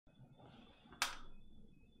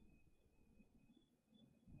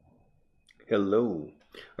Hello.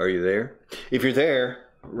 Are you there? If you're there,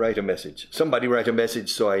 write a message. Somebody write a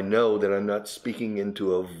message so I know that I'm not speaking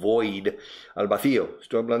into a void. Al vacío.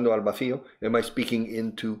 Estoy hablando al vacío. Am I speaking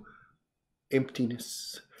into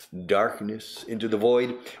emptiness, darkness, into the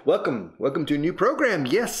void? Welcome. Welcome to a new program.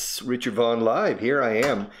 Yes, Richard Vaughan Live. Here I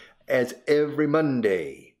am as every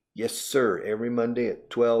Monday. Yes, sir. Every Monday at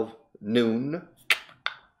 12 noon.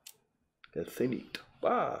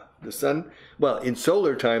 The sun, well, in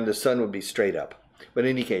solar time, the sun would be straight up. But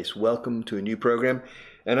in any case, welcome to a new program.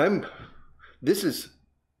 And I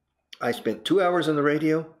spent 2 hours on the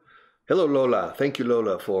radio. Hello, Lola. Thank you,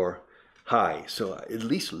 Lola, for hi. So at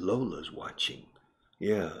least Lola's watching.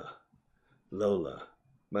 Yeah, Lola.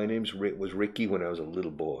 My name was Ricky when I was a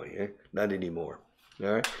little boy. Not anymore.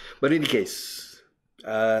 All right. But in any case,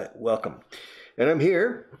 welcome. And I'm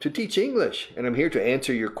here to teach English, and I'm here to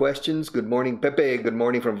answer your questions. Good morning, Pepe. Good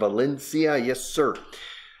morning from Valencia. Yes, sir.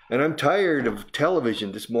 And I'm tired of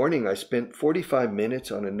television. This morning, I spent 45 minutes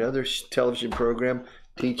on another television program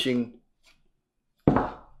teaching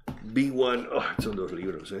B1. Oh, son dos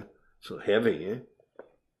libros, eh? So heavy, eh?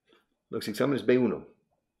 Los exámenes B1.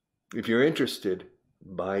 If you're interested,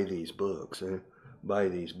 buy these books, eh? Buy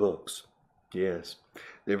these books. Yes,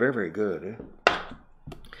 they're very, very good, eh?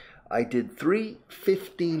 I did 3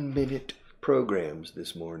 15-minute programs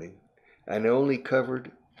this morning, and I only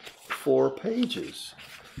covered 4 pages.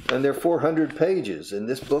 And there are 400 pages in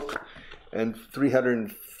this book, and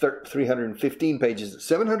 315 pages,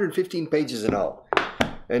 715 pages in all.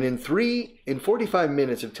 And in 45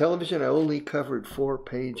 minutes of television, I only covered 4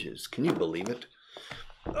 pages. Can you believe it?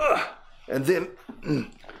 And then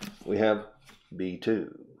we have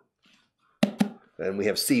B2. And we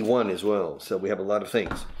have C1 as well, so we have a lot of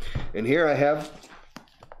things. And here I have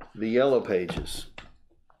the yellow pages.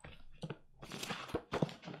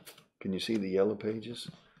 Can you see the yellow pages?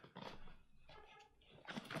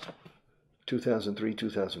 2003,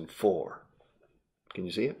 2004. Can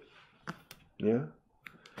you see it? Yeah?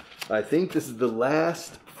 I think this is the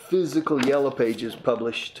last physical yellow pages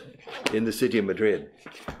published in the city of Madrid.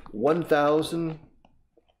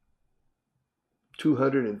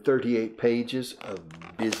 1,238 pages of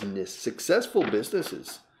business, successful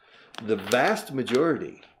businesses. The vast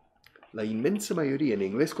majority, la inmensa mayoría, en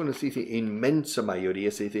inglés cuando se dice inmensa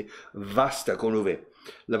mayoría, se dice vasta con V.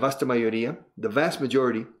 La vasta mayoría, the vast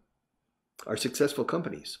majority are successful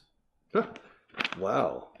companies. Huh.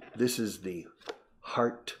 Wow, this is the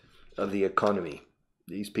heart of the economy,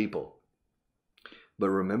 these people. But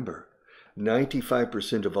remember,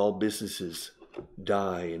 95% of all businesses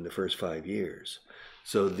die in the first 5 years.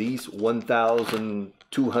 So these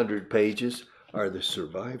 1,200 pages are the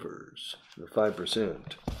survivors, the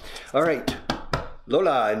 5%. All right,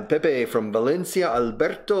 Lola and Pepe from Valencia.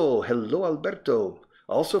 Alberto, hello Alberto,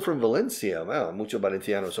 also from Valencia. Wow, mucho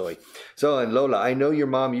valencianos hoy. So, and Lola, I know your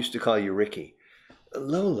mom used to call you Ricky.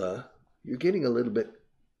 Lola, you're getting a little bit,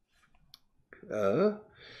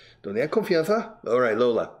 ¿Donde hay confianza? All right,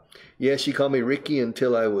 Lola. Yeah, she called me Ricky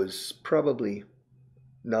until I was probably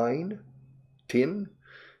 9, 10,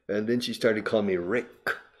 and then she started calling me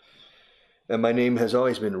Rick. And my name has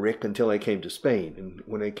always been Rick until I came to Spain. And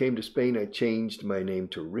when I came to Spain, I changed my name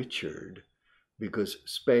to Richard because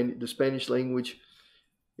the Spanish language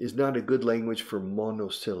is not a good language for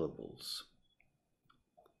monosyllables.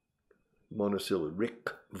 Monosyllable.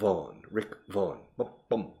 Rick Vaughan. Rick Vaughan.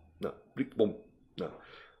 Boom. No. Rick Boom. No.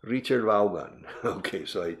 Richard Vaughan. Okay,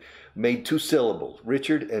 so I made 2 syllables,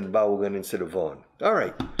 Richard and Vaughan instead of Vaughan. All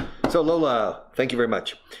right. So Lola, thank you very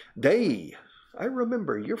much. Day, I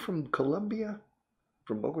remember you're from Colombia,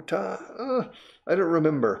 from Bogota. I don't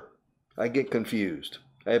remember. I get confused.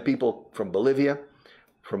 I have people from Bolivia,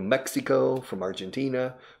 from Mexico, from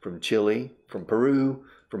Argentina, from Chile, from Peru,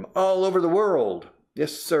 from all over the world.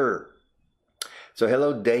 Yes, sir. So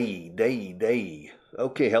hello, Day.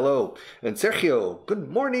 Okay, hello. And Sergio, good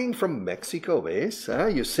morning from Mexico, ¿ves?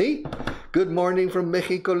 You see? Good morning from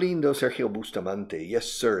Mexico lindo, Sergio Bustamante. Yes,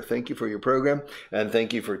 sir. Thank you for your program, and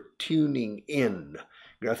thank you for tuning in.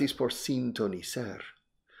 Gracias por sintonizar.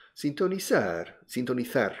 Sintonizar,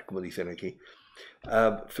 como dicen aquí,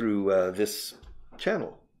 through this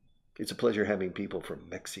channel. It's a pleasure having people from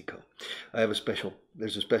Mexico.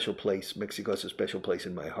 There's a special place. Mexico has a special place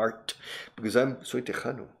in my heart because soy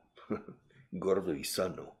tejano. Gordo y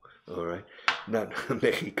sano, all right? Not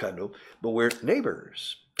Mexicano, but we're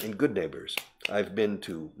neighbors and good neighbors. I've been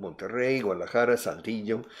to Monterrey, Guadalajara,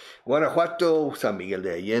 Saltillo, Guanajuato, San Miguel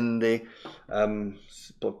de Allende, San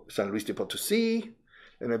Luis de Potosí,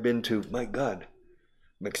 and I've been to, my God,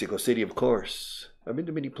 Mexico City, of course. I've been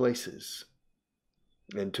to many places,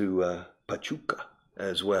 and to Pachuca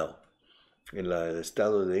as well. en el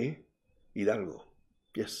estado de Hidalgo.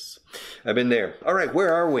 Yes, I've been there. All right,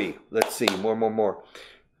 where are we? Let's see, more.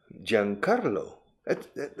 Giancarlo.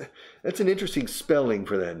 That's an interesting spelling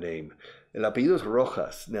for that name. El apellido es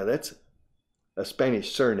Rojas. Now that's a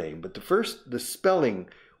Spanish surname, but the spelling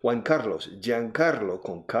Juan Carlos, Giancarlo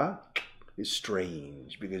con K, is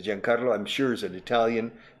strange because Giancarlo, I'm sure, is an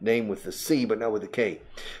Italian name with the C, but not with the K.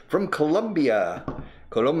 From Colombia,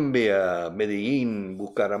 Medellin,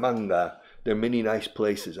 Bucaramanga, there are many nice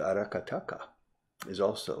places. Aracataca is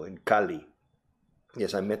also in Cali.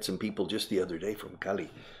 Yes, I met some people just the other day from Cali.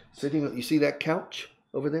 Sitting, you see that couch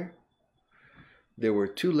over there? There were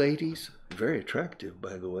two ladies, very attractive,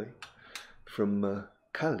 by the way, from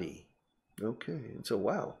Cali. Okay, and so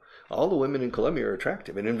wow, all the women in Colombia are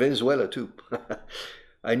attractive, and in Venezuela too.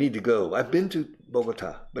 I need to go. I've been to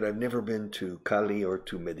Bogota, but I've never been to Cali or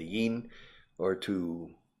to Medellin or to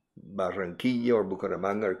Barranquilla or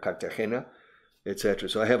Bucaramanga or Cartagena, etc.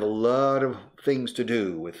 So I have a lot of things to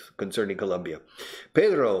do concerning Colombia.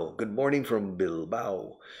 Pedro, good morning from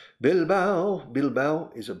Bilbao.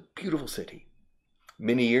 Bilbao is a beautiful city.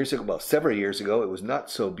 Many years ago, well, several years ago, it was not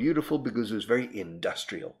so beautiful because it was very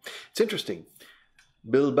industrial. It's interesting.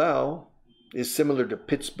 Bilbao is similar to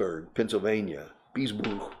Pittsburgh, Pennsylvania.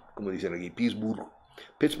 Pittsburgh, como dicen aquí,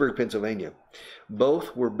 Pittsburgh, Pennsylvania.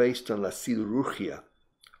 Both were based on la siderurgia,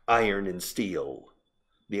 iron and steel,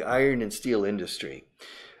 the iron and steel industry.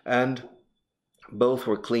 And both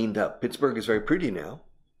were cleaned up. Pittsburgh is very pretty now,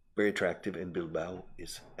 very attractive, and Bilbao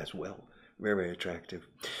is as well. Very, very attractive.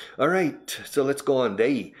 All right, so let's go on.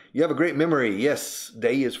 Day. You have a great memory. Yes,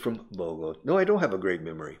 Day is from Bogota. No, I don't have a great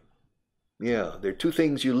memory. Yeah, there are two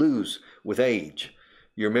things you lose with age.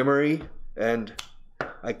 Your memory, and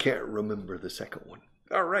I can't remember the second one.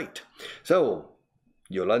 All right. So,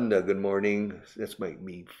 Yolanda, good morning. That's my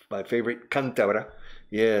favorite Cantabra.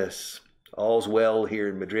 Yes, all's well here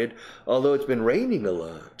in Madrid, although it's been raining a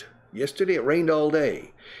lot. Yesterday it rained all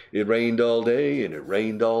day. It rained all day and it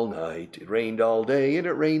rained all night. It rained all day and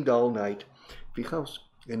it rained all night. Fijaos,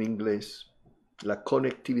 en inglés, la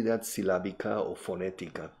conectividad silábica o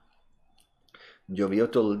fonética. Llovió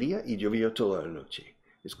todo el día y llovió toda la noche.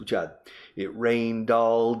 Escuchad. It rained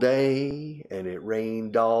all day and it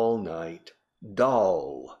rained all night.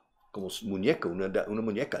 Doll, como muñeca, una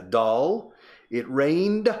muñeca. Doll. It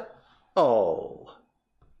rained all.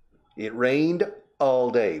 It rained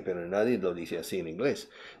all day, pero nadie lo dice así en inglés.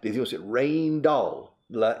 Decimos it rained all.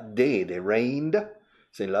 La D de rained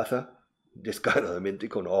se enlaza descaradamente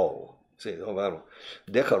con all. Sí, no, vamos.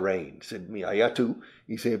 Deja rain. Allá tú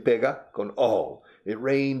y se pega con all. It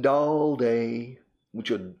rained all day.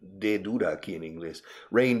 Mucho de dura aquí en inglés.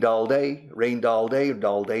 Rained all day, all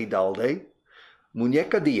day.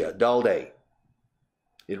 Muñeca día, all day.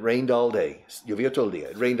 It rained all day. Llovió todo el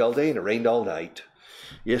día. It rained all day and it rained all night.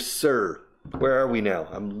 Yes, sir. Where are we now?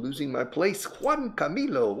 I'm losing my place. Juan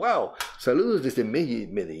Camilo. Wow. Saludos desde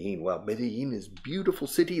Medellin. Wow, Medellin is a beautiful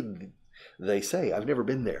city, they say. I've never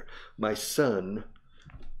been there. My son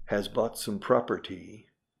has bought some property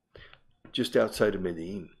just outside of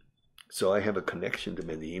Medellin. So I have a connection to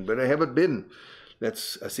Medellin, but I haven't been.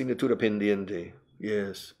 That's asignatura pendiente.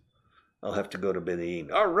 Yes. I'll have to go to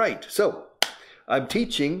Medellin. All right. So I'm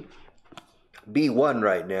teaching B1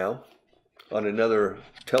 right now on another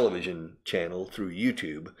television channel through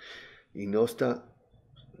YouTube. Y no está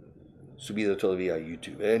subido todavía a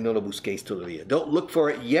YouTube. No lo busquéis todavía. Don't look for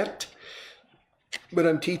it yet. But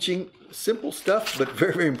I'm teaching simple stuff, but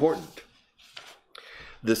very, very important.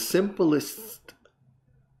 The simplest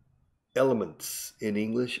elements in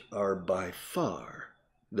English are by far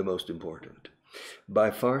the most important.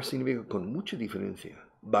 By far significa con mucha diferencia.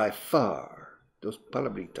 By far. Dos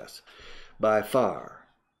palabritas. By far.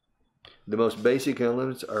 The most basic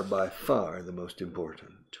elements are by far the most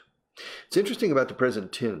important. It's interesting about the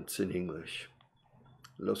present tense in English.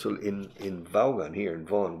 In Vaughan, here in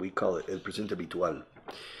Vaughan, we call it el presente habitual.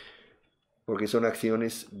 Porque son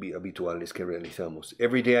acciones habituales que realizamos.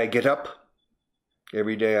 Every day I get up.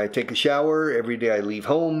 Every day I take a shower. Every day I leave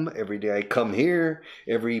home. Every day I come here.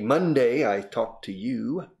 Every Monday I talk to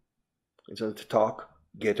you. And so to talk,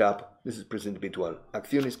 get up. This is presente habitual.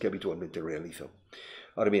 Acciones que habitualmente realizo.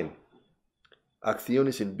 Ahora bien,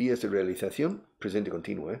 acciones en vías de realización, presente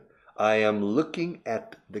continuo. I am looking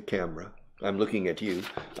at the camera. I'm looking at you.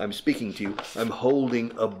 I'm speaking to you. I'm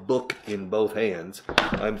holding a book in both hands.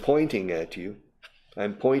 I'm pointing at you.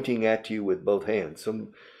 I'm pointing at you with both hands. So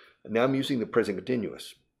now I'm using the present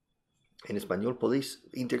continuous. En español podéis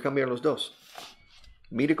intercambiar los dos.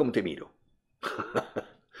 Mire cómo te miro.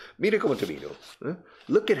 Mire cómo te miro.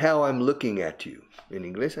 Look at how I'm looking at you. En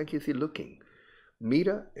inglés hay que decir looking.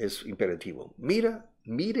 Mira es imperativo. Mira,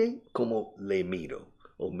 mire como le miro.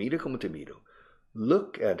 O mire como te miro.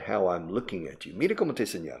 Look at how I'm looking at you. Mire como te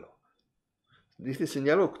señalo. Dice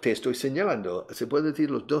señalo, te estoy señalando. Se puede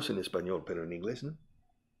decir los dos en español, pero en inglés no.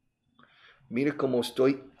 Mire cómo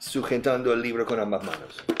estoy sujetando el libro con ambas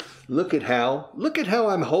manos. Look at how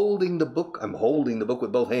I'm holding the book. I'm holding the book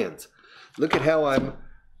with both hands. Look at how I'm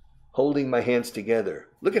holding my hands together.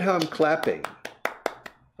 Look at how I'm clapping.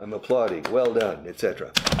 I'm applauding. Well done,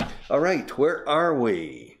 etc. All right, where are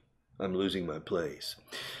we? I'm losing my place.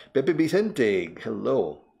 Pepe Vicente,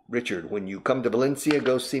 hello. Richard, when you come to Valencia,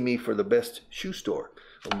 go see me for the best shoe store.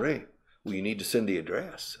 Hombre, well, you need to send the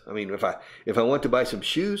address. I mean, if I want to buy some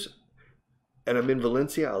shoes and I'm in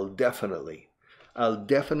Valencia, I'll definitely,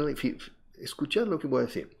 escuchad lo que voy a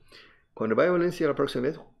decir. Cuando vaya a Valencia la próxima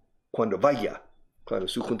vez, cuando vaya, claro,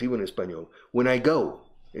 subjuntivo en español. When I go,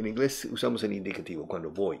 en inglés usamos el indicativo, cuando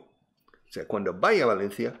voy. O sea, cuando vaya a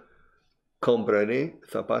Valencia, compraré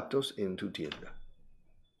zapatos en tu tienda.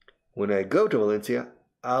 When I go to Valencia,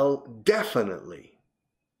 I'll definitely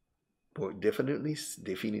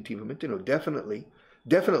definitivamente no, definitely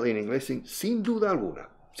en inglés, sin duda alguna,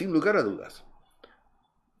 sin lugar a dudas.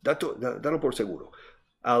 Dalo por seguro.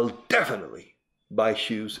 I'll definitely buy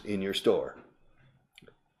shoes in your store.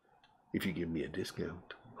 If you give me a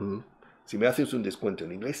discount. Si me haces un descuento.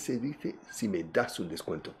 En inglés se dice si me das un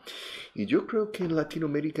descuento. Y yo creo que en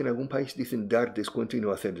Latinoamérica en algún país dicen dar descuento y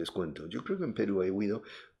no hacer descuento. Yo creo que en Perú he oído,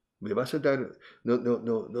 me vas a dar,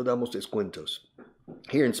 no damos descuentos.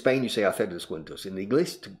 Here in Spain you say hacer descuentos. In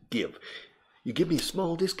English, to give. You give me a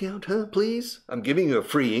small discount, huh, please? I'm giving you a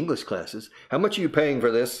free English classes. How much are you paying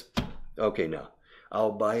for this? Okay, now,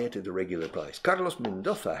 I'll buy it at the regular price. Carlos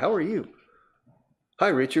Mendoza, how are you? Hi,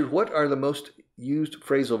 Richard. What are the most used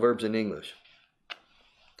phrasal verbs in English?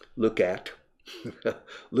 Look at,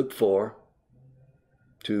 look for,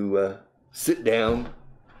 to sit down,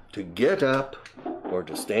 to get up, or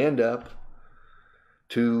to stand up.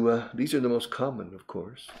 These are the most common, of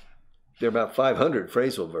course. There are about 500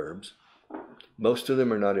 phrasal verbs. Most of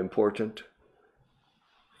them are not important.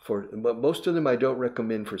 But most of them I don't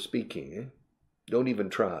recommend for speaking. Don't even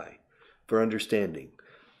try. For understanding.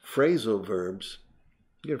 Phrasal verbs,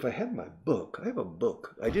 if I had my book, I have a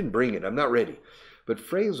book. I didn't bring it. I'm not ready. But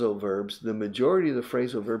phrasal verbs, the majority of the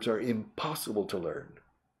phrasal verbs are impossible to learn.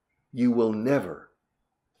 You will never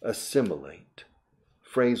assimilate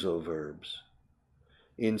phrasal verbs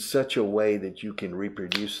in such a way that you can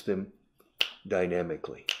reproduce them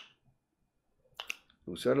dynamically.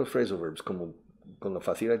 Usar los phrasal verbs con la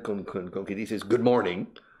facilidad con que dices good morning,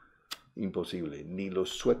 imposible. Ni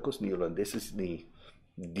los suecos, ni holandeses, ni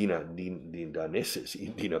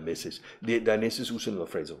daneses usan los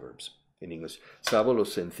phrasal verbs en inglés. Salvo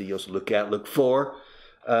los sencillos, look at, look for,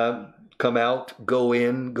 come out, go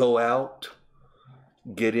in, go out,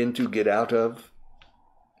 get into, get out of,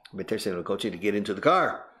 meterse en el coche to get into the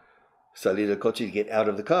car, salir del coche to get out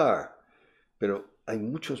of the car. Pero hay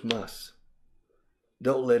muchos más.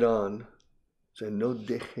 Don't let on. O sea, no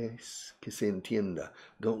dejes que se entienda.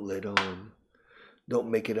 Don't let on. Don't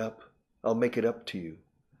make it up. I'll make it up to you.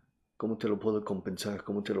 ¿Cómo te lo puedo compensar?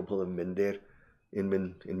 ¿Cómo te lo puedo enmendar,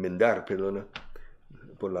 perdona,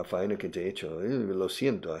 por la faena que te he hecho? Lo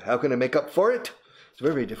siento. How can I make up for it? It's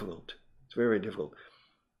very, very difficult. It's very, very difficult.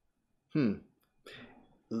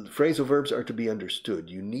 Phrasal verbs are to be understood.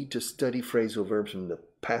 You need to study phrasal verbs from the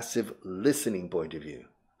passive listening point of view.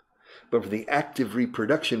 But from the active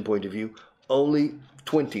reproduction point of view, only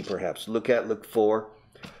 20 perhaps. Look at, look for,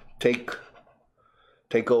 take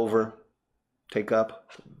over, take up.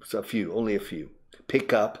 It's a few, only a few.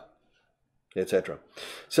 Pick up, etc.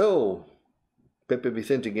 So, Pepe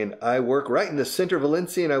Vicente again. I work right in the center of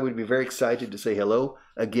Valencia, and I would be very excited to say hello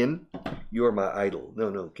again. You are my idol.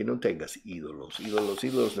 No, que no tengas ídolos.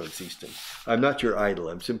 Ídolos no existen. I'm not your idol.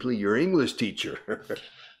 I'm simply your English teacher.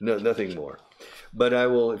 No, nothing more. But I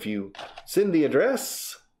will, if you send the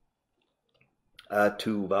address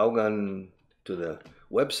to Vaughan, to the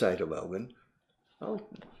website of Vaughan,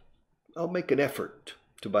 I'll make an effort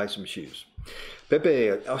to buy some shoes.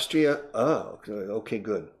 Pepe, Austria. Oh, okay,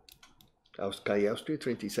 good. Calle Austria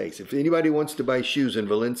 36. If anybody wants to buy shoes in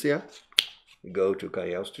Valencia, go to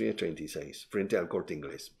Calle Austria 36, frente al Corte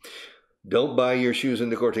Inglés. Don't buy your shoes in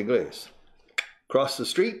the Corte Inglés. Cross the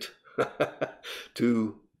street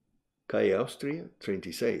to Calle Austria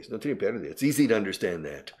 36. No tiene pérdida. It's easy to understand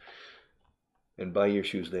that. And buy your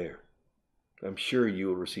shoes there. I'm sure you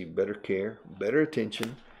will receive better care, better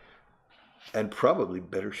attention, and probably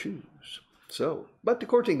better shoes. So, but the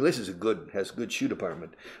Corte Inglés has a good shoe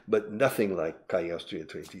department, but nothing like Calle Austria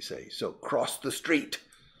 36. So cross the street.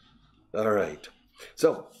 All right.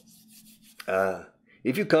 So,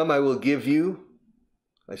 if you come, I will give you,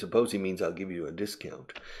 I suppose he means I'll give you a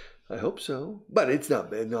discount. I hope so. But it's not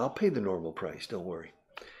bad. No, I'll pay the normal price. Don't worry.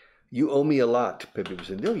 You owe me a lot. Pepe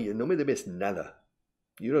said, no, no me debes nada.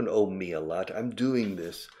 You don't owe me a lot. I'm doing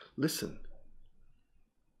this. Listen,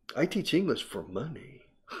 I teach English for money.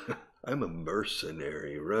 I'm a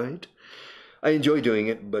mercenary, right? I enjoy doing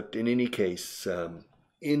it, but in any case,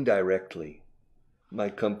 indirectly, my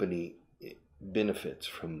company benefits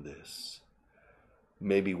from this.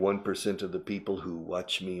 Maybe 1% of the people who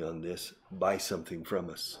watch me on this buy something from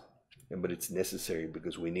us. But it's necessary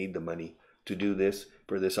because we need the money to do this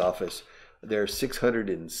for this office. There are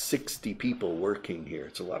 660 people working here.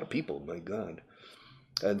 It's a lot of people, my God.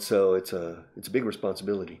 And so it's a big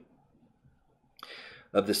responsibility.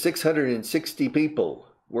 Of the 660 people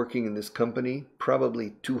working in this company,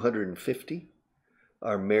 probably 250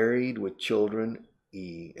 are married with children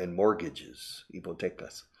and mortgages,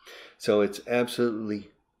 hipotecas. So it's absolutely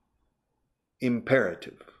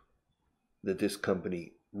imperative that this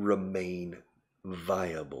company remain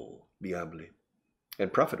viable, viable,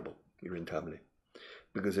 and profitable, rentable,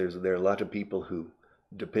 because there are a lot of people who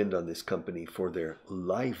depend on this company for their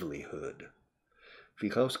livelihood.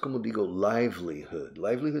 Fijaos como digo livelihood.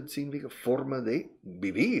 Livelihood significa forma de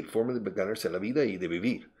vivir, forma de ganarse la vida y de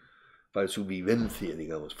vivir. Para su vivencia,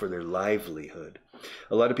 digamos, for their livelihood.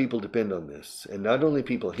 A lot of people depend on this, and not only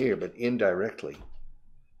people here, but indirectly.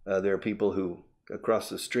 There are people who, across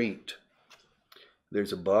the street,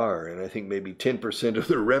 there's a bar, and I think maybe 10% of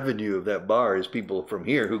the revenue of that bar is people from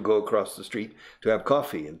here who go across the street to have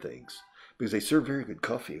coffee and things, because they serve very good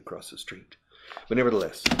coffee across the street. But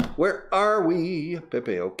nevertheless, where are we?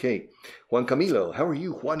 Pepe, okay. Juan Camilo, how are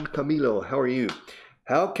you? Juan Camilo, how are you?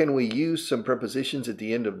 How can we use some prepositions at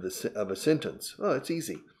the end of a sentence? Oh, it's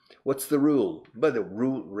easy. What's the rule? But the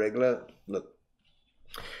rule, regla, look.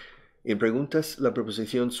 En preguntas, la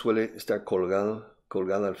preposición suele estar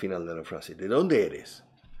colgada al final de la frase. ¿De dónde eres?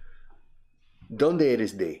 ¿Dónde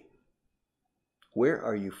eres de? Where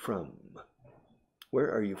are you from?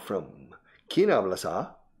 Where are you from? ¿Quién hablas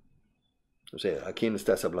a? O sea, ¿a quién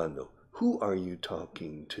estás hablando? Who are you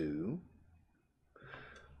talking to?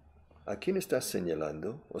 ¿A quién estás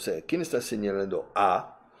señalando? O sea, ¿quién estás señalando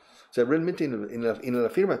a? O sea, realmente en el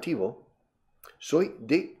afirmativo, soy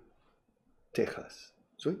de Texas.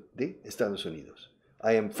 Soy de Estados Unidos.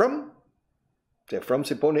 I am from. O sea, from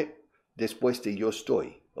se pone después de yo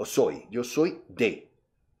estoy. O soy. Yo soy de.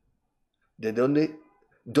 ¿De dónde?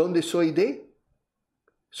 ¿Dónde soy de?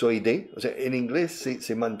 Soy de. O sea, en inglés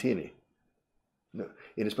se mantiene. No,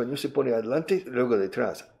 en español se pone adelante, luego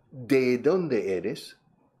detrás. ¿De dónde eres?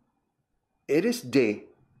 Eres de.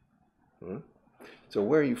 So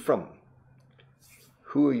where are you from?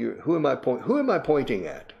 Who am I pointing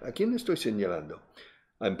at? ¿A quién estoy señalando?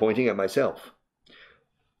 I'm pointing at myself.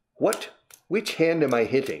 Which hand am I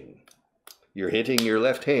hitting? You're hitting your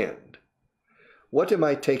left hand. What am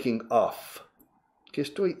I taking off? ¿Qué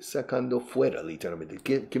estoy sacando fuera, literalmente?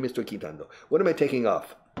 ¿Qué me estoy quitando? What am I taking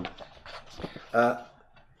off?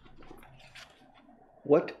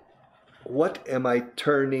 What am I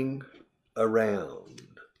turning around?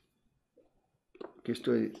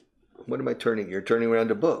 What am I turning? You're turning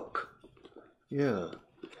around a book. Yeah.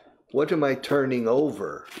 What am I turning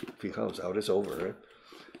over? Fijaos, ahora es over, right?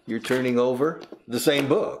 You're turning over the same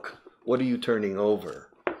book. What are you turning over?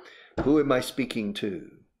 Who am I speaking to?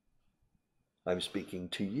 I'm speaking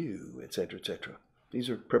to you, etc., etc. These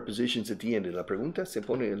are prepositions at the end. En la pregunta se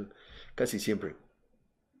pone casi siempre.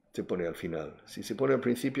 Se pone al final. Si se pone al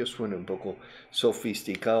principio suena un poco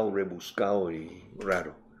sofisticado, rebuscado y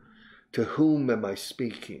raro. To whom am I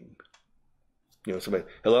speaking? You know, somebody,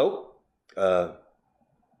 hello?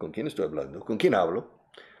 ¿Con quién estoy hablando? ¿Con quién hablo?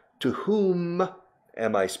 To whom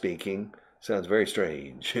am I speaking? Sounds very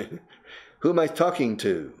strange. Who am I talking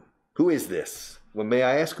to? Who is this? Well, may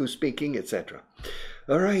I ask who's speaking, etc.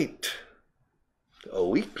 All right.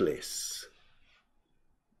 Oikles.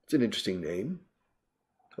 It's an interesting name.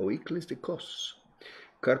 Oikles de Kos.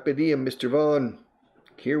 Carpe diem, Mr. Vaughan.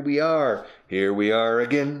 Here we are. Here we are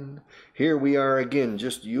again. Here we are again.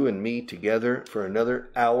 Just you and me together for another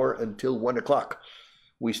hour until 1 o'clock.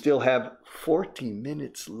 We still have 40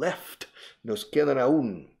 minutes left. Nos quedan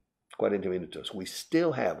aún 40 minutos. We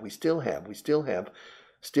still have.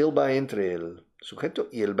 Still va entre el sujeto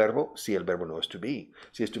y el verbo, si el verbo no es to be.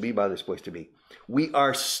 Si es to be, va después to be. We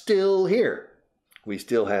are still here. We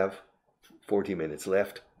still have 40 minutes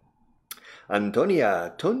left.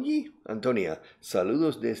 Antonia,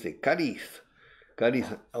 saludos desde Cádiz,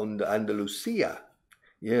 Andalucía.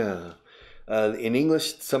 Yeah. In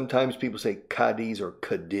English, sometimes people say Cadiz or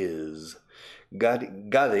Cadiz.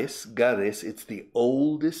 Gades, it's the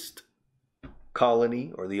oldest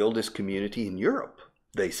colony or the oldest community in Europe,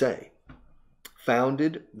 they say.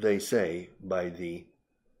 Founded, they say, by the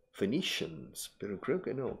Phoenicians. Pero creo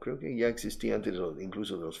que no, creo que ya existía antes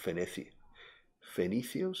incluso los fenicios,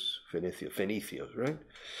 right?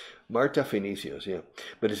 Marta Fenicios, yeah.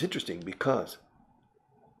 But it's interesting because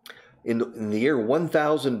in the year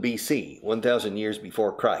 1000 BC, 1000 years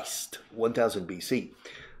before Christ, 1000 BC,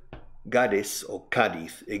 Gades or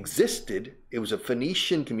Cadiz existed. It was a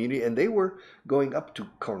Phoenician community, and they were going up to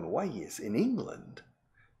Cornualles in England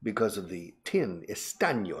because of the tin,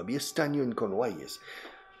 estaño. Había estaño in Cornualles.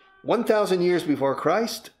 1000 years before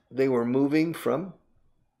Christ, they were moving from,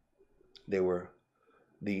 the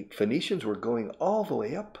Phoenicians were going all the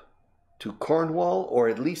way up to Cornwall, or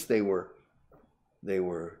at least they were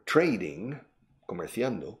trading,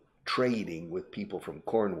 comerciando, trading with people from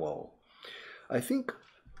Cornwall. I think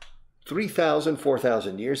 3,000,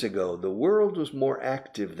 4,000 years ago, the world was more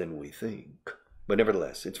active than we think. But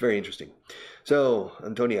nevertheless, it's very interesting. So,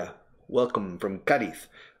 Antonia, welcome from Cádiz.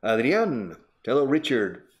 Adrián, hello,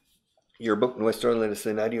 Richard. Your book, Nuestro en el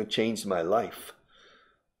Escenario, changed my life.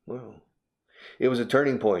 Well, it was a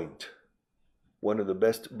turning point. One of the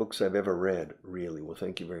best books I've ever read, really. Well,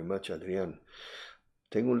 thank you very much, Adrián.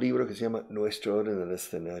 Tengo un libro que se llama Nuestro en el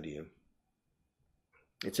Escenario.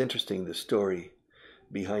 It's interesting, the story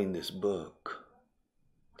behind this book.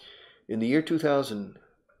 In the year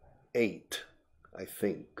 2008, I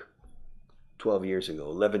think, 12 years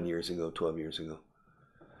ago, 11 years ago, 12 years ago,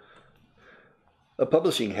 a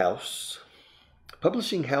publishing house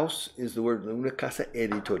is the word, una casa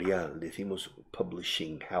editorial, decimos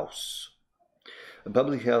publishing house. A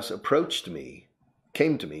publishing house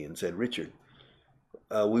came to me and said, Richard,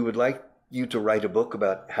 we would like you to write a book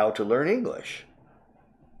about how to learn English.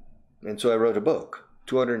 And so I wrote a book,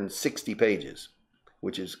 260 pages,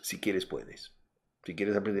 which is Si quieres puedes. Si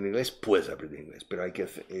quieres aprender inglés, puedes aprender inglés, pero hay que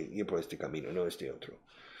ir por este camino, no este otro.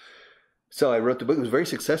 So I wrote the book. It was very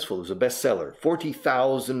successful. It was a bestseller.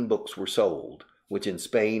 40,000 books were sold, which in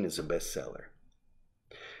Spain is a bestseller.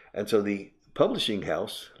 And so the publishing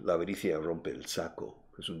house, la avaricia rompe el saco,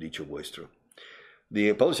 es un dicho vuestro.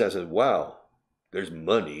 The publishing house said, wow, there's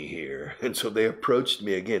money here. And so they approached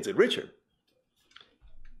me again and said, Richard,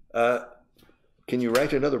 can you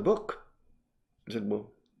write another book? I said,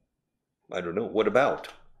 well, I don't know. What about?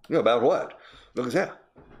 About what? Lo que sea.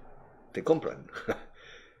 Te compran.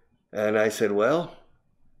 And I said, well,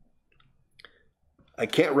 I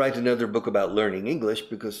can't write another book about learning English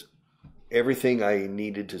because everything I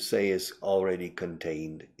needed to say is already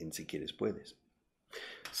contained in Si quieres puedes.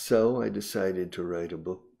 So I decided to write a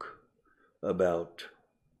book about,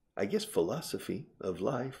 I guess, philosophy of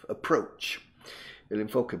life, approach, el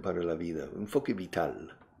enfoque para la vida, enfoque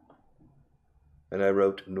vital. And I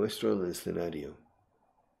wrote Nuestro en el Escenario.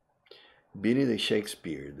 Viene de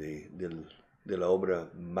Shakespeare, de la obra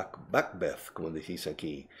Macbeth, como decís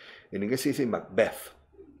aquí. En inglés se dice Macbeth.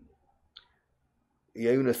 Y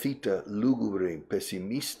hay una cita lúgubre,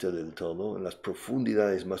 pesimista del todo, en las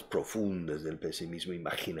profundidades más profundas del pesimismo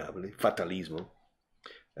imaginable, fatalismo.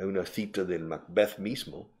 Hay una cita del Macbeth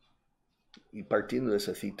mismo, y partiendo de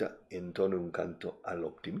esa cita entona un canto al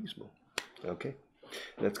optimismo. Okay?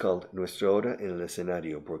 That's called Nuestra hora en el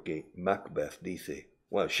escenario, porque Macbeth dice,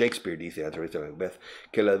 well, Shakespeare dice a través de Macbeth,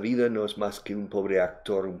 que la vida no es más que un pobre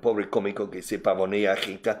actor, un pobre cómico que se pavonea,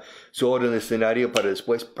 agita su hora en el escenario para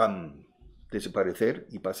después, ¡pam!, desaparecer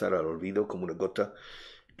y pasar al olvido como una gota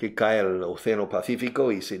que cae al océano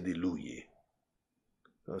Pacífico y se diluye.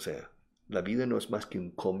 O sea, la vida no es más que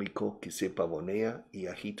un cómico que se pavonea y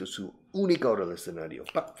agita su única hora en el escenario.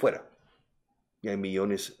 ¡Pam!, fuera. Y hay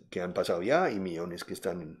millones que han pasado ya y millones que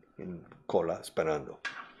están en cola esperando.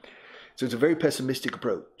 So it's a very pessimistic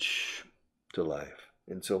approach to life.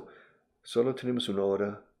 And so, solo tenemos una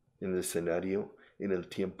hora en el escenario en el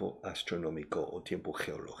tiempo astronómico o tiempo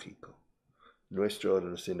geológico. Nuestra hora en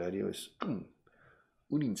el escenario es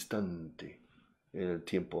un instante en el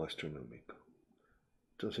tiempo astronómico.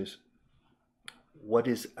 Entonces, what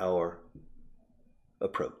is our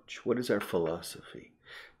approach? What is our philosophy?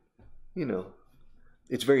 You know,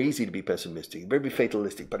 it's very easy to be pessimistic, very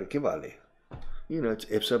fatalistic. ¿Para qué vale? You know,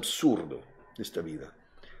 it's absurdo, esta vida.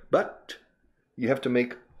 But you have to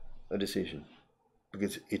make a decision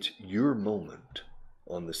because it's your moment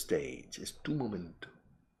on the stage. Es tu momento.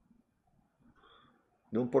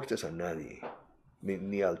 No importas a nadie,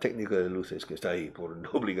 ni al técnico de luces que está ahí por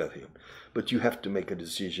obligación. But you have to make a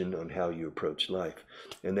decision on how you approach life.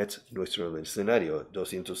 And that's Nuestro Escenario,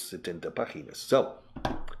 270 páginas. So,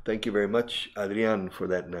 thank you very much, Adrián, for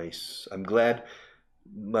that nice. I'm glad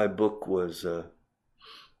my book was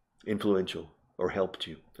influential or helped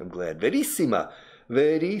you. I'm glad. Verissima.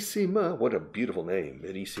 Verissima. What a beautiful name.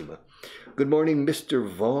 Verissima. Good morning, Mr.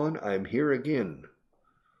 Vaughan. I'm here again.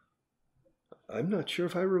 I'm not sure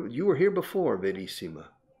if you were here before, Verissima.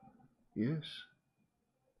 Yes.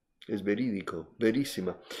 Es verídico.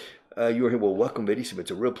 Verissima. You were here. Well, welcome, Verissima.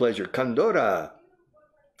 It's a real pleasure. Candora.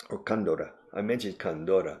 Or Candora. I mentioned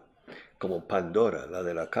Candora. Como Pandora, la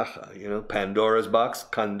de la caja. You know, Pandora's box,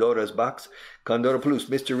 Candora's box. Candora Plus.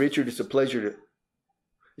 Mr. Richard, it's a pleasure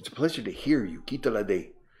to hear you. Quita la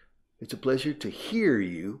de. It's a pleasure to hear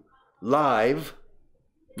you live.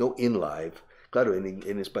 No, in live. Claro, en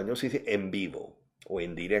español se dice en vivo o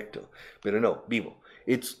en directo. Pero no, vivo.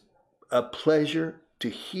 It's a pleasure to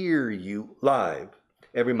hear you live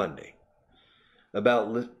every Monday.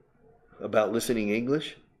 About listening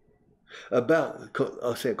English. Con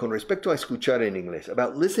respecto a escuchar en inglés.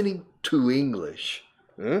 About listening to English.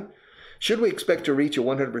 Should we expect to reach a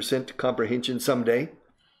 100% comprehension someday?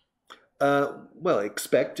 Well,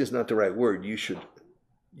 expect is not the right word. You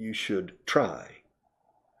should try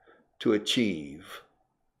to achieve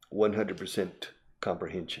 100%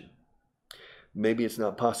 comprehension. Maybe it's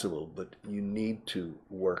not possible, but you need to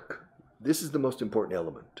work. This is the most important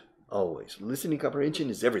element, always. Listening comprehension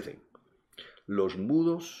is everything. Los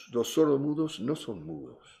sordomudos no son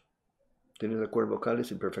mudos. Tienen las cuerdas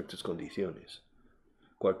vocales en perfectas condiciones.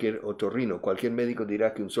 Cualquier otorrino, cualquier médico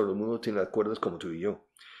dirá que un sordomudo tiene las cuerdas como tú y yo,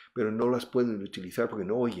 pero no las pueden utilizar porque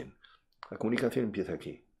no oyen. La comunicación empieza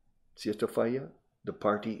aquí. Si esto falla, the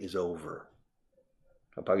party is over.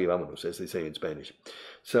 Apague y vámonos, as they say in Spanish.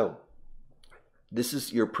 So, this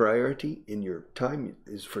is your priority in your time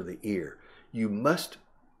is for the ear. You must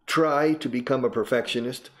try to become a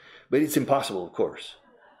perfectionist, but it's impossible, of course.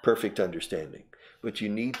 Perfect understanding. But you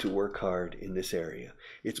need to work hard in this area.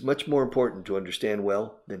 It's much more important to understand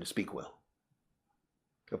well than to speak well.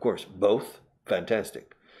 Of course, both,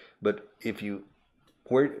 fantastic. But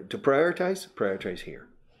where to prioritize here.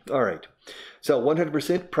 All right. So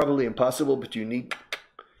 100% probably impossible, but you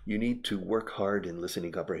need to work hard in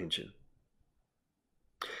listening comprehension.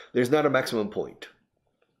 There's not a maximum point.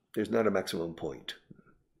 There's not a maximum point.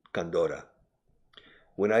 Candora.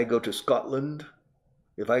 When I go to Scotland,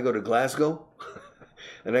 if I go to Glasgow,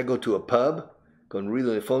 and I go to a pub con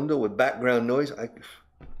ruido de fondo with background noise,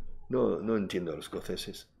 no entiendo a los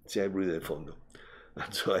escoceses si hay ruido de fondo.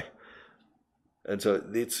 And so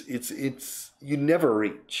it's you never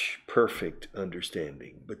reach perfect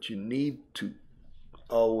understanding, but you need to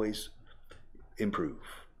always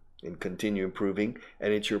improve and continue improving,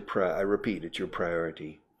 and it's I repeat, it's your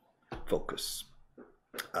priority focus.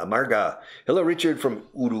 Amarga. Hello, Richard from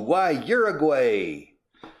Uruguay, Uruguay.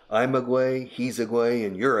 I'm Uruguay, he's Uruguay,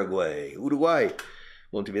 and Uruguay. Uruguay.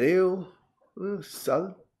 Montevideo.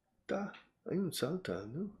 Salta. Hay un Salta,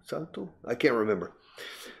 ¿no? Salto. I can't remember.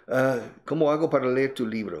 ¿Cómo hago para leer tu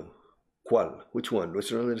libro? ¿Cuál? Which one?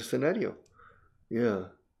 Nuestro en el escenario? Yeah.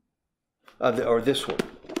 Or this one.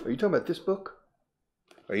 Are you talking about this book?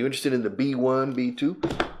 Are you interested in the B1, B2?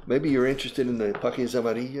 Maybe you're interested in the páginas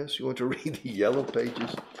amarillas. You want to read the yellow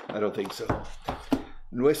pages? I don't think so.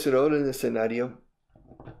 Nuestro en el escenario.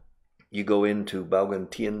 You go into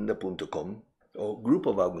vaughantienda.com or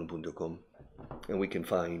grupovaughan.com and we can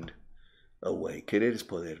find a way. Querer es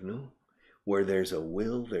poder, no? Where there's a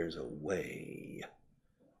will, there's a way.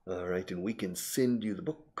 All right, and we can send you the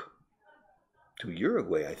book to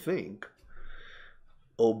Uruguay, I think.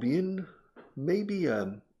 O bien, maybe,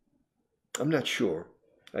 I'm not sure.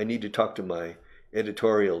 I need to talk to my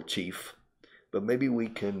editorial chief, but maybe we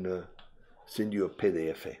can send you a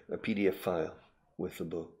PDF file with the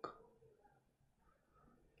book.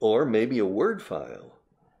 Or maybe a Word file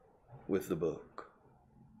with the book.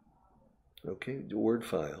 Okay, the Word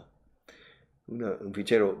file. Un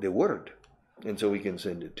fichero de Word. And so we can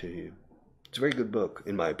send it to you. It's a very good book,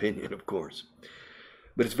 in my opinion, of course.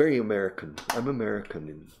 But it's very American. I'm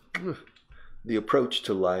American. And the approach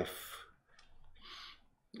to life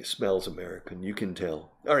smells American. You can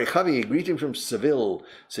tell. All right, Javi, greeting from Seville.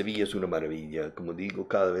 Sevilla es una maravilla. Como digo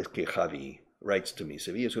cada vez que Javi writes to me,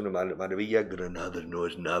 Sevilla es una maravilla, Granada no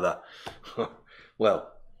es nada.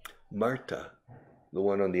 Well, Marta, the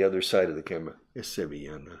one on the other side of the camera, is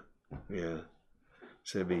Sevillana. Yeah,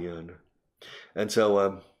 Sevillana. And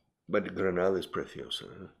so, but Granada is preciosa.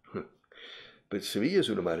 But Sevilla es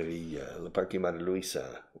una maravilla. La Parque María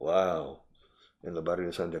Luisa, wow. And the barrio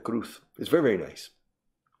de Santa Cruz. It's very, very nice.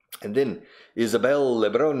 And then Isabel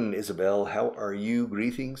Lebron. Isabel, how are you?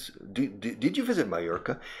 Greetings. Did you visit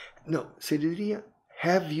Mallorca? No, se diría,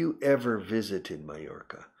 have you ever visited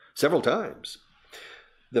Mallorca? Several times.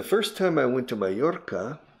 The first time I went to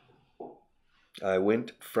Mallorca, I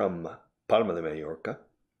went from Palma de Mallorca,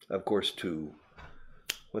 of course, to,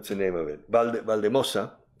 what's the name of it?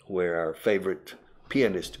 Valdemosa, where our favorite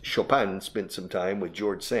pianist Chopin spent some time with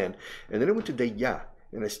George Sand. And then I went to Deya,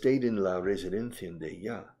 and I stayed in La Residencia in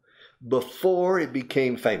Deya before it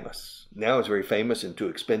became famous. Now it's very famous and too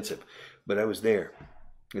expensive, but I was there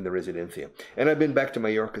in the Residencia. And I've been back to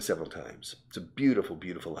Mallorca several times. It's a beautiful,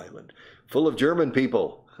 beautiful island, full of German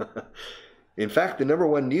people. In fact, the number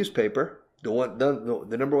one newspaper,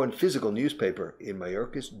 the number one physical newspaper in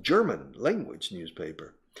Mallorca is German language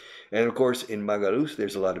newspaper. And of course, in Magaluf,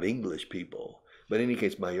 there's a lot of English people. But in any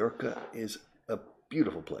case, Mallorca is a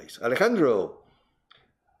beautiful place. Alejandro,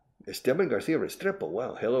 Esteban Garcia Restrepo,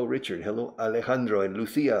 wow. Hello, Richard. Hello, Alejandro and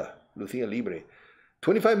Lucia Libre.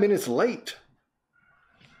 25 minutes late.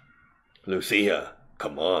 Lucia,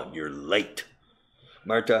 come on, you're late.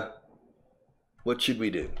 Marta, what should we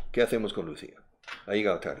do? ¿Qué hacemos con Lucia? Ha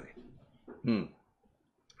llegado tarde.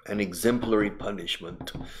 An exemplary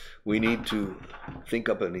punishment. We need to think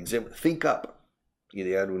up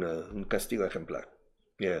idear un castigo ejemplar.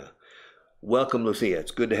 Yeah. Welcome, Lucia.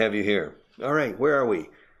 It's good to have you here. All right, where are we?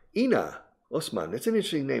 Ina Osman. That's an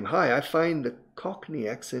interesting name. Hi, I find the Cockney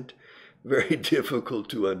accent very difficult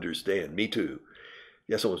to understand. Me too.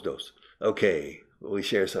 Ya somos dos. Okay, we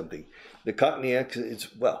share something. The Cockney accent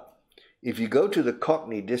is, well, if you go to the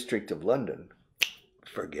Cockney district of London,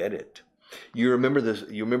 forget it. You remember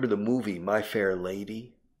the movie My Fair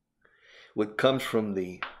Lady? What comes from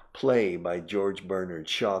the play by George Bernard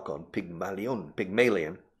Shaw called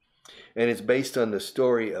Pygmalion. And it's based on the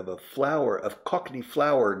story of a Cockney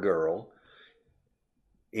flower girl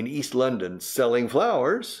in East London selling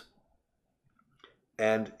flowers.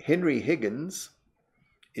 And Henry Higgins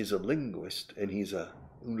is a linguist, and he's un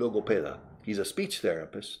logopeda. He's a speech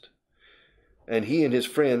therapist. And he and his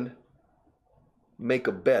friend make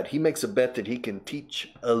a bet. He makes a bet that he can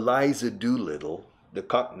teach Eliza Doolittle, the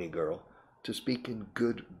Cockney girl, to speak in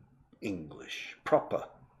good English, proper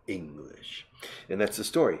English. And that's the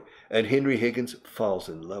story. And Henry Higgins falls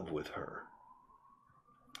in love with her.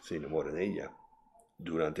 Se enamora de ella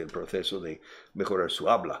durante el proceso de mejorar su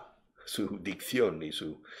habla, su dicción y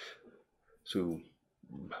su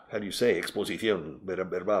how do you say, exposición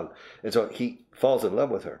verbal. And so he falls in love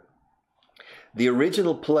with her. The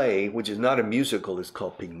original play, which is not a musical, is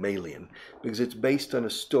called Pygmalion because it's based on a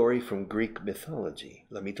story from Greek mythology,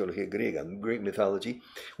 la mitología griega, Greek mythology,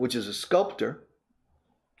 which is a sculptor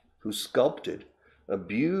who sculpted a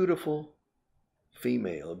beautiful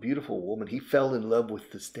female, a beautiful woman. He fell in love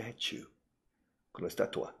with the statue, con la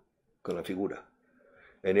estatua, con la figura.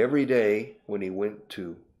 And every day when he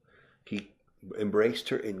embraced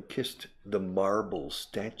her and kissed the marble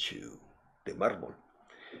statue, de mármol.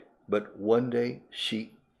 But one day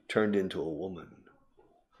she turned into a woman.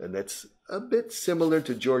 And that's a bit similar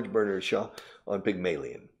to George Bernard Shaw on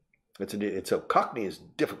Pygmalion. It's a Cockney is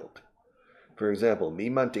difficult. For example, mi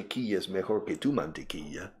mantequilla es mejor que tu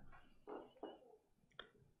mantequilla.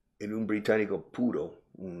 En un británico puro,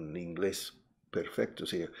 un inglés perfecto,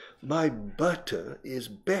 sería, my butter is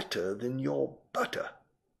better than your butter.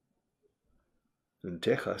 In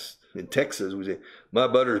Texas, we say, my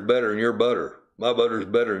butter is better than your butter. My butter is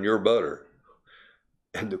better than your butter.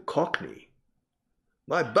 And the Cockney,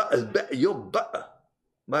 my butter is better than your butter.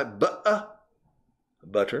 My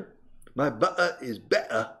butter, my butter is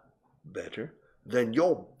better than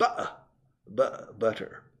your butter.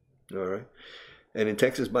 All right? And in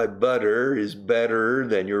Texas, my butter is better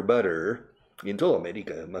than your butter. En toda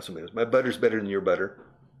América, más o menos. My butter is better than your butter.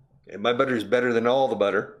 And my butter is better than all the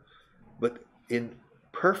butter. But in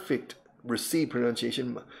perfect received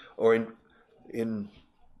pronunciation, or in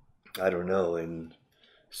I don't know, in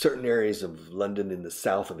certain areas of London in the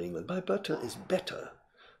south of England, my butter is better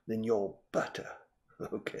than your butter.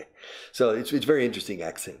 Okay, so it's very interesting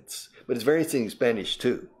accents, but it's very interesting in Spanish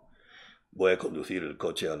too. Voy a conducir el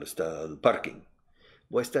coche al parking.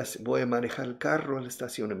 Voy a manejar el carro al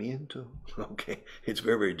estacionamiento. Okay, it's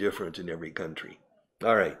very, very different in every country.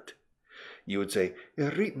 All right, you would say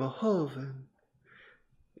el ritmo joven.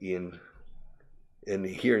 And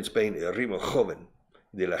here in Spain, el ritmo joven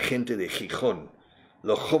de la gente de Gijón.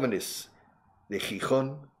 Los jóvenes de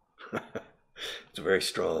Gijón. It's very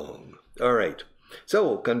strong. All right.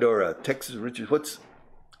 So, Condora, Texas Richard,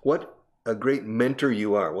 what a great mentor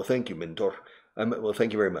you are. Well, thank you, mentor. Well,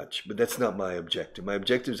 thank you very much. But that's not my objective. My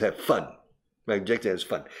objective is to have fun. My objective is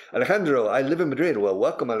fun. Alejandro, I live in Madrid. Well,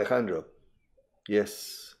 welcome, Alejandro.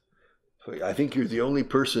 Yes. I think you're the only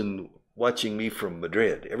person watching me from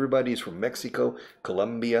Madrid. Everybody's from Mexico,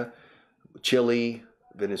 Colombia, Chile,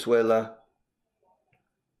 Venezuela,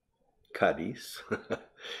 Cadiz,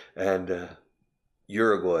 and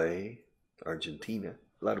Uruguay, Argentina,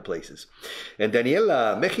 a lot of places. And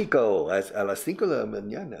Daniela, Mexico, a las 5 de la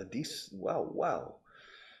mañana. Wow.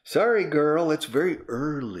 Sorry, girl, it's very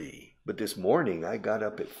early. But this morning, I got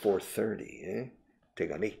up at 4:30. Te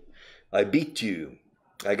gané. I beat you.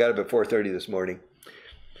 I got up at 4:30 this morning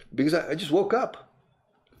because I just woke up.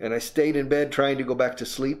 And I stayed in bed trying to go back to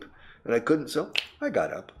sleep. And I couldn't, so I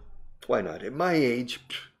got up. Why not? At my age,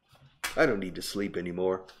 I don't need to sleep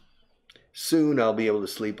anymore. Soon I'll be able to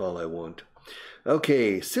sleep all I want.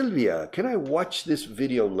 Okay, Sylvia, can I watch this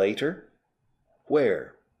video later?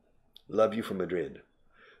 Where? Love you from Madrid.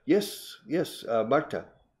 Yes, Marta.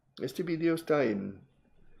 Este video está en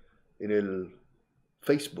el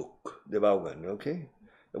Facebook de Vaughan, okay?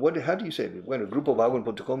 How do you say it? Bueno,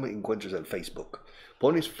 grupovaughan.com encuentras el Facebook.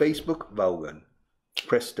 Pones Facebook Vaughan.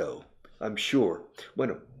 Presto. I'm sure.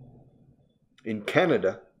 Bueno, in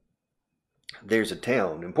Canada, there's a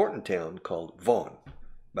town, important town, called Vaughan,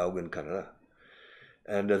 Vaughan, Canada.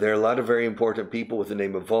 And there are a lot of very important people with the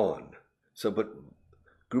name of Vaughan. So put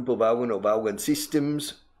Grupo Vaughan or Vaughan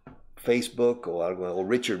Systems, Facebook, or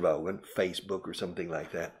Richard Vaughan, Facebook, or something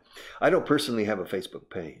like that. I don't personally have a Facebook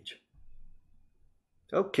page.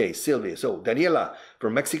 Okay, Sylvia. So, Daniela,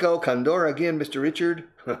 from Mexico, Candor again, Mr. Richard.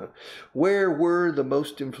 Where were the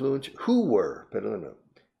most influential? Who were? Perdona.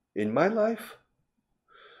 In my life?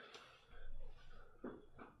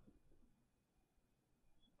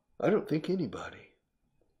 I don't think anybody.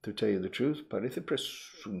 To tell you the truth, parece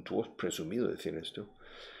presumido decir esto.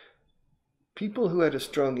 People who had a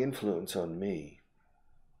strong influence on me.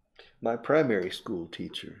 My primary school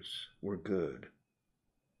teachers were good.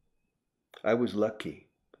 I was lucky.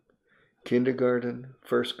 Kindergarten,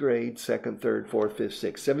 first grade, second, third, fourth, fifth,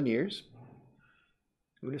 sixth, 7 years.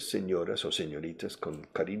 Unas señoras o señoritas con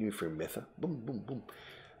cariño y firmeza. Boom, boom, boom.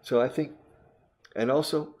 So I think, and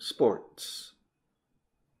also sports.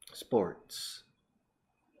 Sports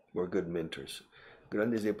were good mentors.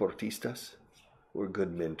 Grandes deportistas were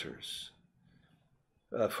good mentors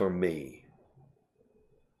for me.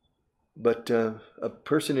 But a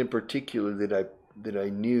person in particular that I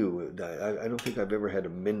knew, I don't think I've ever had a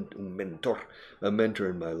mentor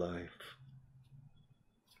in my life.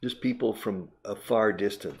 Just people from a far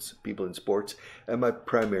distance, people in sports, and my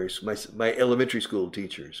elementary school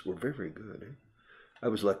teachers were very, very good. I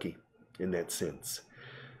was lucky in that sense.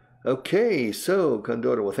 Okay, so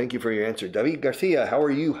Condoro, well, thank you for your answer. David Garcia, how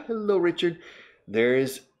are you? Hello, Richard. There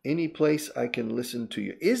is any place I can listen to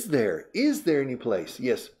you? Is there any place?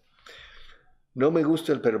 Yes. No me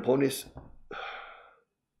gusta el pero pones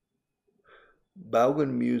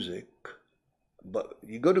Vaughan Music. But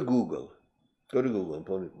you go to Google and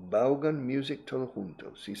pon Vaughan Music todo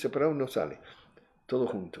junto. Si separado no sale. Todo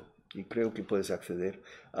junto. Y creo que puedes acceder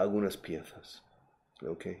a algunas piezas.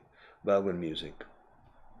 Okay. Vaughan Music.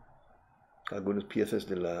 Algunas piezas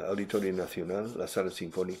de la Auditorio Nacional, la Sala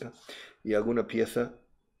Sinfónica, y alguna pieza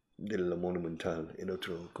de la Monumental en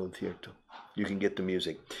otro concierto. You can get the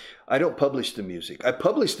music. I don't publish the music. I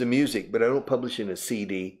publish the music, but I don't publish in a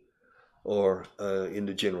CD or in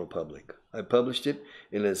the general public. I published it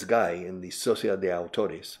in la SGAE, in the Sociedad de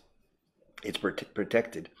Autores. It's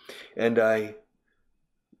protected. And I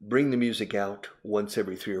bring the music out once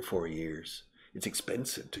every 3 or 4 years. It's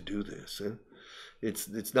expensive to do this.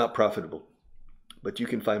 It's not profitable. But you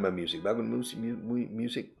can find my music. Vaughan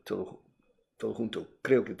Music, todo junto.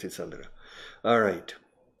 Creo que te saldrá. All right.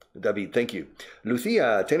 David, thank you.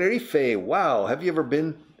 Lucia, Tenerife. Wow. Have you ever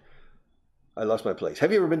been? I lost my place.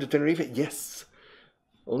 Have you ever been to Tenerife? Yes.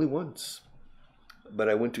 Only once. But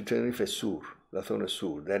I went to Tenerife Sur, La Zona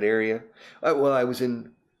Sur, that area. I was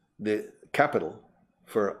in the capital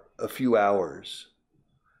for a few hours.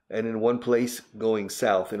 And in one place going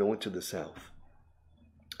south, and I went to the south.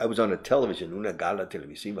 I was on a television, una gala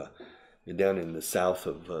televisiva, down in the south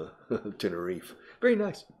of Tenerife. Very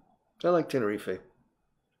nice. I like Tenerife.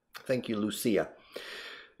 Thank you, Lucia.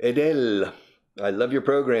 Edel, I love your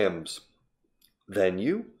programs. Than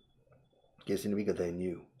you? ¿Qué significa than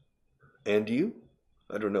you? And you?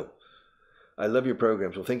 I don't know. I love your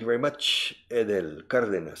programs. Well, thank you very much, Edel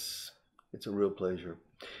Cárdenas. It's a real pleasure.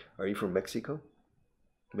 Are you from Mexico?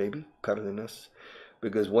 Maybe? Cárdenas?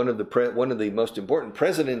 Because one of the most important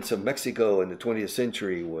presidents of Mexico in the 20th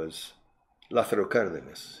century was Lázaro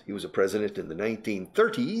Cárdenas. He was a president in the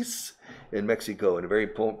 1930s in Mexico, in a very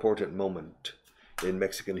important moment in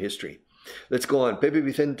Mexican history. Let's go on. Pepe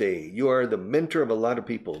Vicente, you are the mentor of a lot of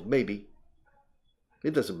people. Maybe.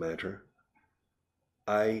 It doesn't matter.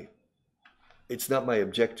 It's not my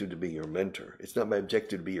objective to be your mentor. It's not my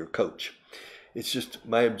objective to be your coach. It's just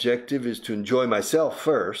my objective is to enjoy myself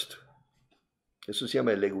first, Eso se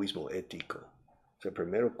llama el egoísmo ético. O sea,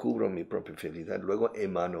 primero cubro mi propia felicidad, luego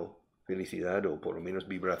emano felicidad o por lo menos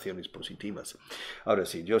vibraciones positivas. Ahora,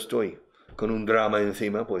 si yo estoy con un drama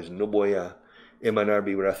encima, pues no voy a emanar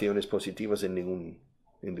vibraciones positivas en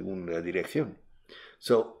ninguna dirección.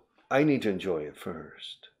 So, I need to enjoy it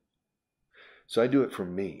first. So I do it for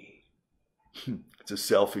me. It's a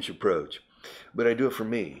selfish approach, but I do it for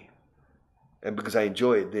me. And because I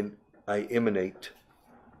enjoy it, then I emanate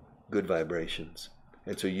good vibrations.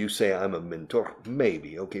 And so you say I'm a mentor,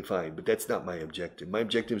 maybe, okay, fine, but that's not my objective. My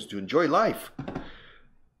objective is to enjoy life.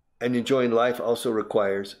 And enjoying life also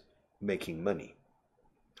requires making money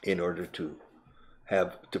in order to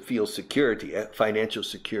feel security, financial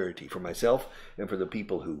security for myself and for the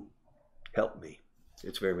people who help me.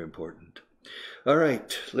 It's very important. All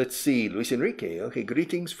right, let's see. Luis Enrique. Okay,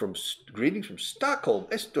 greetings from Stockholm.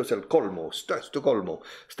 Esto es el colmo.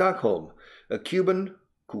 Stockholm. A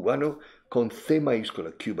cubano con C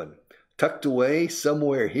mayúscula, Cuban. Tucked away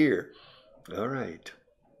somewhere here. All right.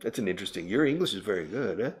 That's an interesting. Your English is very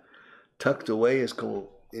good, eh? Tucked away es como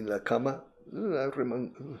en la cama,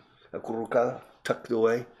 acurrucada, tucked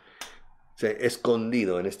away. O sea,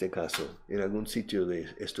 escondido en este caso, en algún sitio de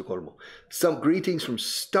Estocolmo. Some greetings from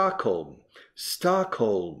Stockholm.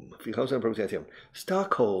 Stockholm. Fijaos en la pronunciación.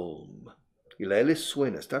 Stockholm. Y la L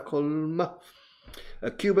suena. Stockholm. A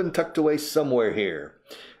Cuban tucked away somewhere here.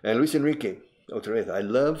 And Luis Enrique, otra vez, I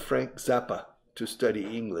love Frank Zappa to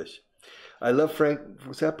study English. I love Frank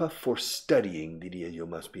Zappa for studying, diría yo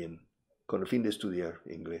más bien, con el fin de estudiar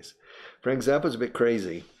inglés. Frank Zappa's a bit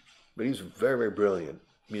crazy, but he's a very, very brilliant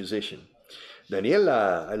musician.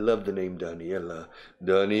 Daniela, I love the name Daniela.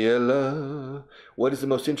 Daniela, what is the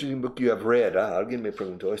most interesting book you have read? Alguien me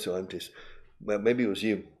preguntó eso antes. Well, maybe it was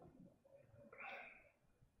you.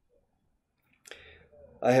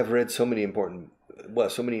 I have read so many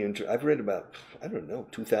I've read about,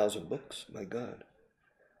 2,000 books. My God.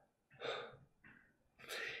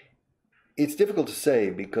 It's difficult to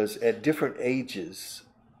say because at different ages,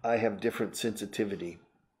 I have different sensitivity.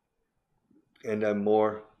 And I'm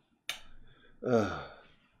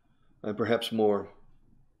perhaps more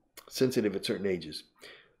sensitive at certain ages.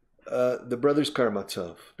 The Brothers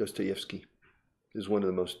Karamazov, Dostoevsky, is one of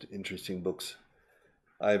the most interesting books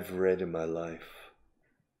I've read in my life.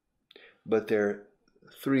 But there are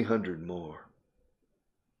 300 more.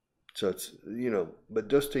 So it's, but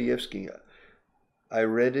Dostoevsky, I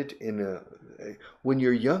read it when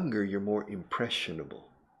you're younger, you're more impressionable.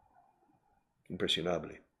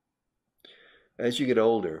 Impresionable. As you get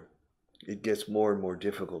older, it gets more and more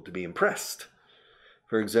difficult to be impressed.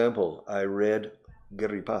 For example, I read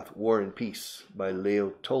Guerra y Paz, War and Peace by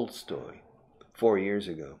Leo Tolstoy 4 years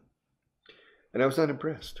ago. And I was not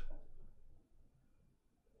impressed.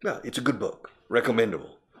 Well, it's a good book,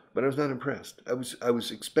 recommendable, but I was not impressed. I was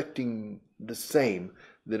expecting the same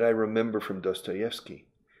that I remember from Dostoevsky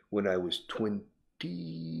when I was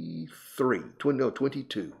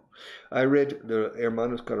 22. I read the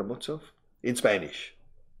Hermanos Karamazov in Spanish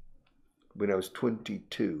when I was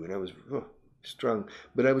 22, and I was strong,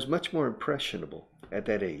 but I was much more impressionable at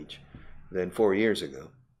that age than 4 years ago.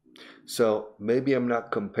 So maybe I'm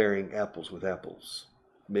not comparing apples with apples.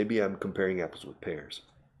 Maybe I'm comparing apples with pears.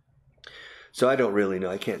 So I don't really know.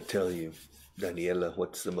 I can't tell you, Daniela,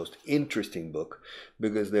 what's the most interesting book,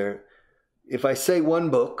 because if I say one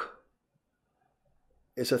book,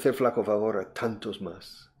 es hacer flaco favor a tantos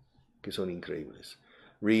más que son increíbles.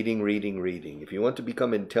 Reading. If you want to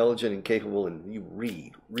become intelligent and capable, and you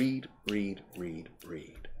read.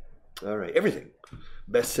 All right, everything.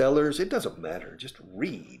 Bestsellers, it doesn't matter. Just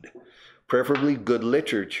read. Preferably good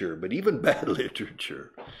literature, but even bad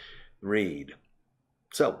literature. Read.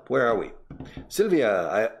 So, where are we? Sylvia,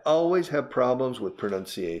 I always have problems with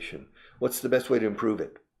pronunciation. What's the best way to improve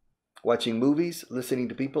it? Watching movies, listening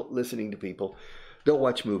to people. Don't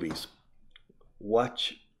watch movies.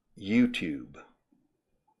 Watch YouTube.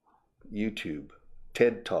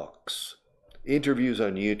 TED Talks. Interviews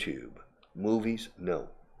on YouTube. Movies, no.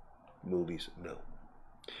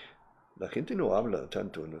 La gente no habla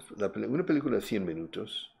tanto. Una película de 100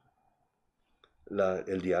 minutos.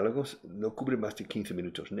 El diálogo no cubre más de 15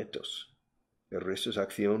 minutos netos. El resto es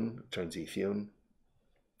acción, transición,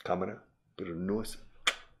 cámara, pero no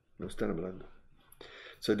están hablando.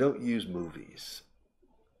 So don't use movies.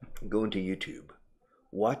 Go into YouTube.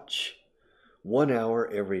 Watch 1 hour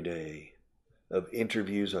every day of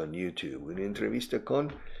interviews on YouTube. Una entrevista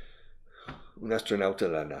con un astronauta de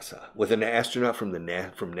la NASA, with an astronaut from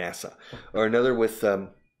NASA, or another with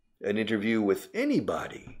an interview with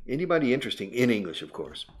anybody interesting, in English, of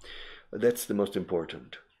course. That's the most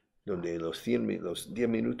important. donde los 10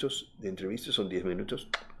 minutos de entrevista son 10 minutos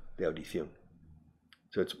de audición.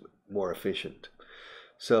 So it's more efficient.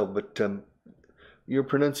 So, but your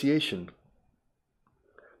pronunciation,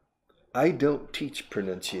 I don't teach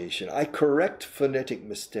pronunciation. I correct phonetic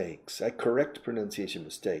mistakes. I correct pronunciation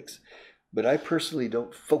mistakes. But I personally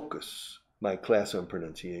don't focus my class on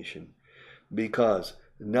pronunciation because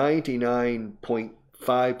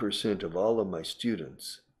 99.5% of all of my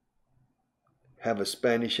students have a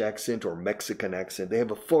Spanish accent or Mexican accent. They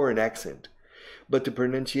have a foreign accent. But the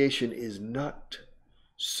pronunciation is not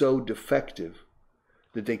so defective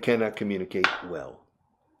that they cannot communicate well.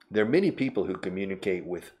 There are many people who communicate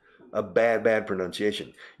with a bad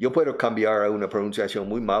pronunciation. Yo puedo cambiar a una pronunciación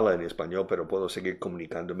muy mala en español, pero puedo seguir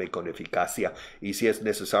comunicándome con eficacia. Y si es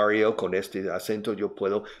necesario, con este acento, yo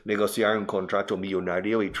puedo negociar un contrato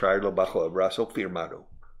millonario y traerlo bajo el brazo firmado.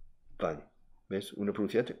 Fine. ¿Ves? Una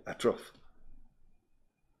pronunciación atroz.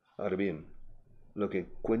 Ahora bien, lo que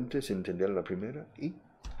cuenta es entender la primera y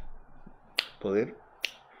poder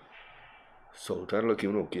soltar lo que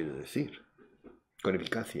uno quiere decir. Con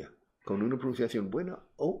eficacia. Con una pronunciación buena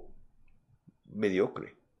o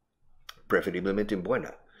mediocre, preferiblemente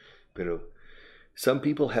buena. Pero some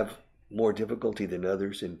people have more difficulty than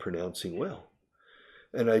others in pronouncing well.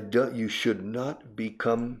 And you should not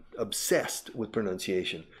become obsessed with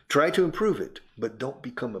pronunciation. Try to improve it, but don't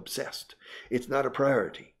become obsessed. It's not a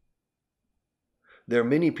priority. There are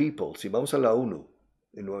many people, si vamos a la ONU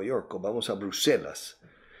in New York, o vamos a Bruselas,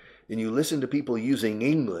 and you listen to people using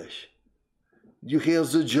English, you hear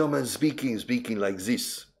the German speaking like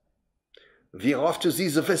this. Wie oft is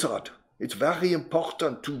diese Wissert? It's very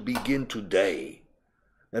important to begin today.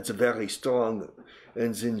 That's a very strong.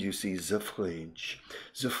 And then you see the French.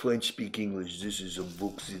 The French speak English. This is a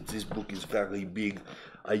book. This book is very big.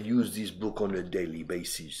 I use this book on a daily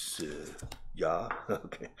basis. Yeah,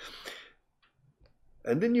 okay.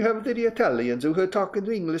 And then you have the Italians who are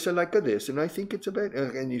talking English like this, and I think it's about.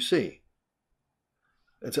 And you see,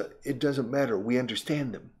 it doesn't matter. We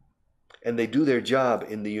understand them. And they do their job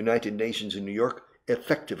in the United Nations in New York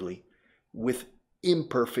effectively with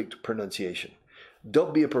imperfect pronunciation.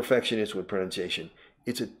 Don't be a perfectionist with pronunciation.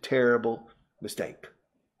 It's a terrible mistake.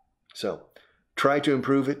 So, try to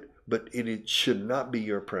improve it, but it should not be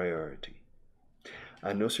your priority.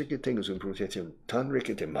 A no ser que tengas una pronunciación tan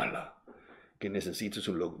requete mala que necesitas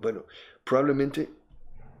un logo. Bueno, probablemente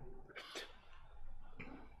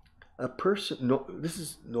a person, no, this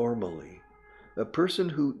is normally, a person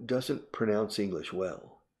who doesn't pronounce English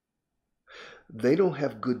well, they don't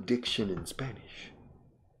have good diction in Spanish.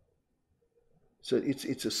 So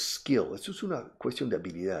it's a skill. Eso es una cuestión de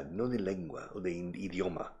habilidad, no de lengua o de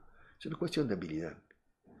idioma. Es una cuestión de habilidad,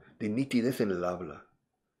 de nitidez en el habla,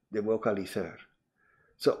 de vocalizar.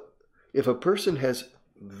 So if a person has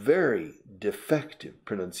very defective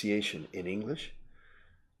pronunciation in English,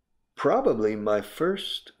 probably my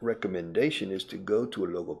first recommendation is to go to a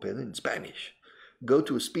logopeda in Spanish. Go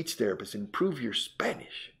to a speech therapist, improve your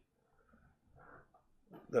Spanish.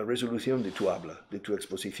 La resolución de tu habla, de tu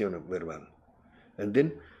exposición verbal. And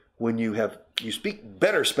then when you speak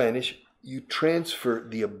better Spanish, you transfer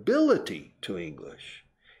the ability to English.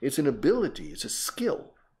 It's an ability, it's a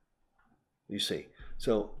skill, you see.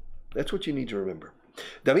 So that's what you need to remember.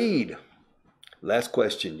 David, last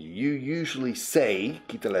question. You usually say,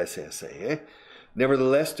 quita la SS,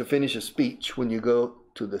 nevertheless, to finish a speech when you go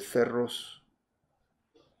to the cerros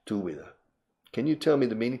tu vida. Can you tell me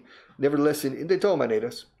the meaning? Nevertheless, de todas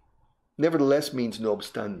maneras, nevertheless means no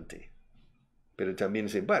obstante. Pero también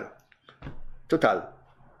dice, bueno, total.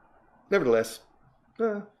 Nevertheless,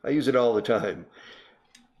 I use it all the time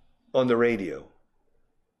on the radio.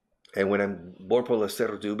 And when I'm voy por los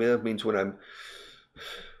cerros tu vida, means when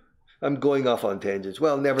I'm going off on tangents.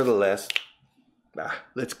 Well, nevertheless,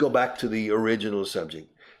 let's go back to the original subject.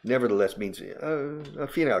 Nevertheless means, al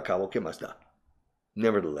fin y al cabo, ¿qué más da?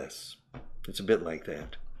 Nevertheless. It's a bit like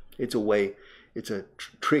that. It's a way, it's a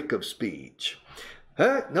trick of speech.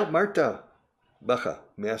 No, Marta. Baja.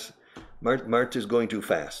 Marta's going too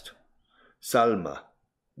fast. Salma.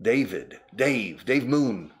 David. Dave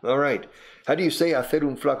Moon. All right. How do you say hacer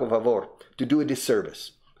un flaco favor? To do a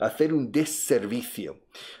disservice. Hacer un desservicio.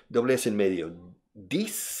 Doble S en medio.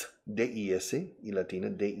 D-I-S, y latina,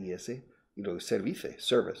 D-I-S, y luego service,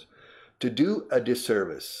 service. To do a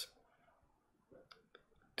disservice.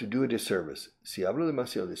 To do a disservice. Si hablo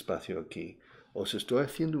demasiado despacio aquí, os estoy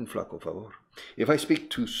haciendo un flaco favor. If I speak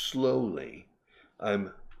too slowly,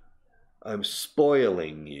 I'm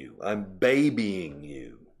spoiling you. I'm babying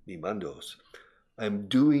you. Mimandos. I'm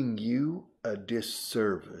doing you a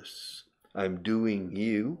disservice. I'm doing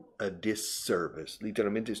you a disservice.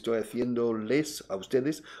 Literalmente estoy haciéndoles a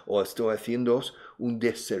ustedes o estoy haciéndoos un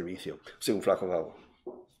desservicio. Soy un flaco vago.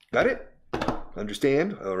 Got it?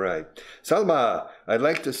 Understand? All right. Salma, I'd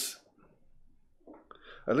like to say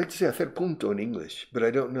hacer punto in English, but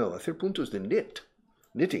I don't know. Hacer punto is the knit.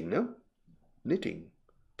 Knitting, no? Knitting.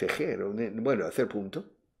 Tejer. Bueno, hacer punto.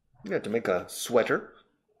 You have to make a sweater,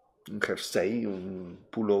 un jersey, un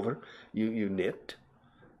pullover. You knit.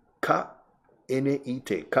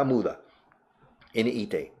 K-N-I-T. K-muda.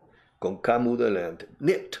 N-I-T. Con K muda delante.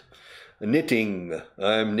 Knit. Knitting.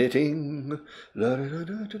 I'm knitting. La, da,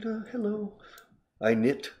 da, da, da, hello. I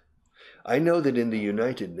knit. I know that in the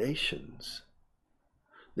United Nations,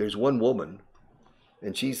 there's one woman,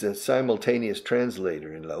 and she's a simultaneous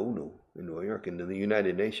translator in La UNO in New York and in the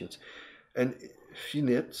United Nations, and she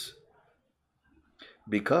knits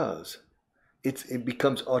because it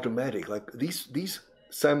becomes automatic. Like these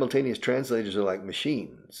simultaneous translators are like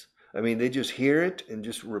machines. I mean, they just hear it and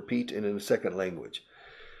just repeat it in a second language.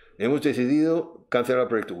 Hemos decidido cancelar el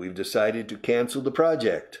proyecto. We've decided to cancel the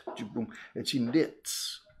project. And she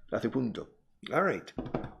knits. Hace punto. All right.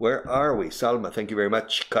 Where are we? Salma, thank you very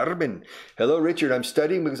much. Carmen. Hello, Richard. I'm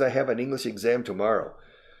studying because I have an English exam tomorrow.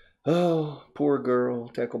 Oh, poor girl.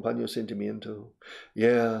 Te acompaño sentimiento.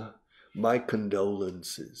 Yeah. My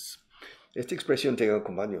condolences. Esta expresión te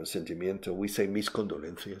acompaño sentimiento. We say mis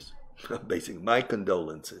condolencias. Basically, my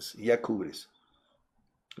condolences. Ya cubres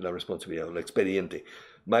la responsabilidad, el expediente.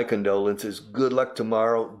 My condolences. Good luck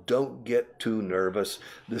tomorrow. Don't get too nervous.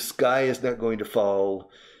 The sky is not going to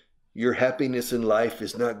fall. Your happiness in life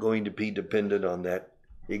is not going to be dependent on that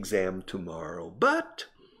exam tomorrow. But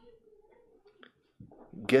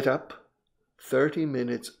get up 30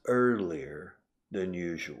 minutes earlier than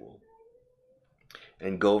usual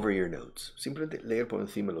and go over your notes. Simplemente leer por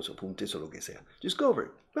encima los apuntes o lo que sea. Just go over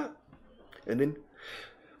it. And then,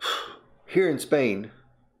 here in Spain,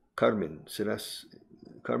 Carmen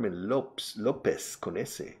Lopez con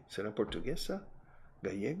S. ¿Será portuguesa?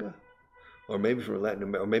 Gallega? Or maybe from Latin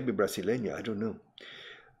America, or maybe brasileña, I don't know.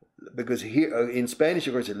 Because here, in Spanish,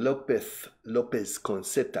 of course, Lopez con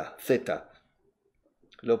Zeta,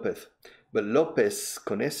 Lopez. But Lopez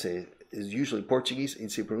con S is usually Portuguese,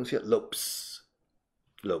 and se pronuncia Lopes.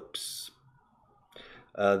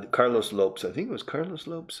 Carlos Lopes, I think it was Carlos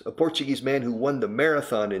Lopes, a Portuguese man who won the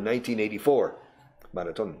marathon in 1984,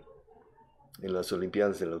 maratón, en las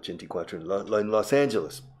Olimpiadas del 84 in Los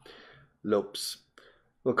Angeles. Lopes.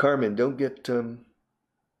 Well, Carmen, don't get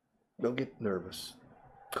nervous.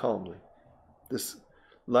 Calmly. This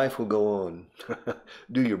life will go on.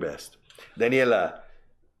 Do your best. Daniela,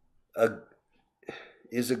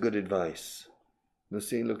 is a good advice. No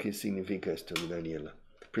sé lo que significa esto, Daniela.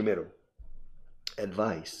 Primero,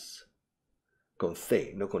 advice con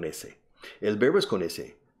C, no con S. El verbo es con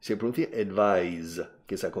S. Se pronuncia advise,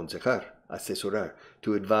 que es aconsejar, asesorar.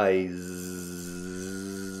 To advise.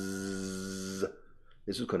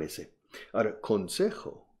 Eso es con S. Ahora,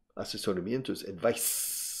 consejo, asesoramiento es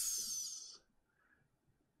advice.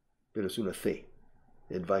 Pero es una C.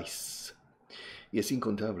 Advice. Y es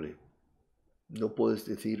incontable. No puedes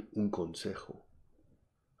decir un consejo.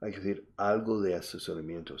 Hay que decir algo de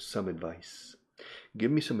asesoramiento. Some advice. Give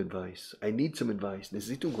me some advice. I need some advice.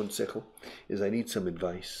 Necesito un consejo. I need some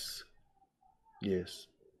advice. Yes.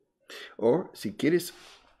 Or, si quieres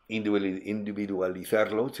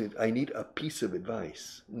individualizarlo, I need a piece of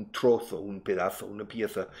advice. Un trozo, un pedazo, una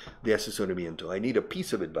pieza de asesoramiento. I need a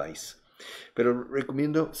piece of advice. Pero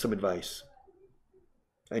recomiendo some advice.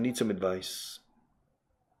 I need some advice.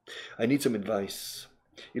 I need some advice.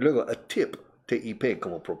 Y luego, a tip. T-I-P,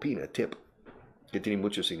 como propina, tip. Que tiene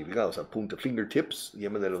muchos significados. Apunta, fingertips,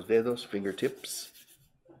 llama de los dedos, fingertips.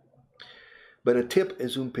 But a tip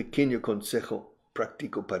es un pequeño consejo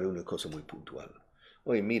práctico para una cosa muy puntual.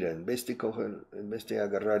 Oye, mira, en vez de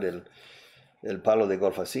agarrar el palo de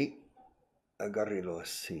golf así, agárrelo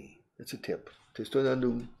así. It's a tip. Te estoy dando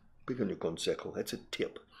un pequeño consejo. It's a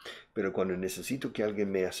tip. Pero cuando necesito que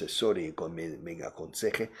alguien me asesore y me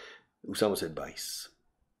aconseje, usamos advice.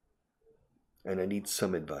 And I need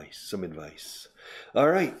some advice. All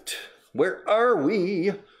right. Where are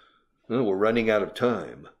we? Oh, we're running out of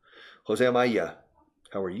time. Jose Amaya.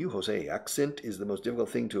 How are you, Jose? Accent is the most difficult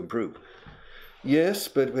thing to improve. Yes,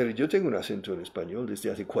 pero yo tengo un acento en español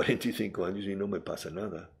desde hace 45 años y no me pasa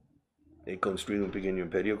nada. He construido un pequeño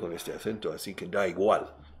imperio con este acento, así que da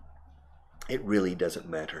igual. It really doesn't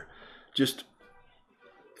matter. Just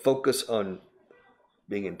focus on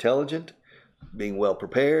being intelligent, being well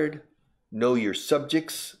prepared, know your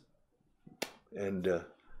subjects, and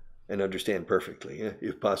understand perfectly,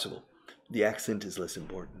 if possible. The accent is less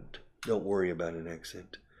important. Don't worry about an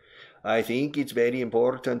accent. I think it's very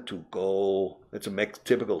important to go. That's a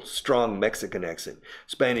typical strong Mexican accent.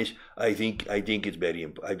 Spanish. I think it's very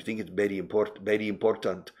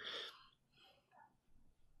important.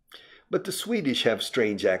 But the Swedish have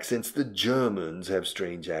strange accents. The Germans have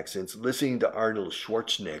strange accents. Listening to Arnold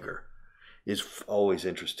Schwarzenegger is always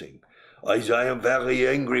interesting. I am very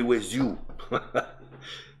angry with you. But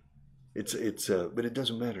it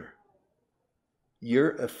doesn't matter. Your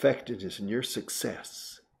effectiveness and your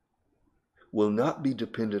success will not be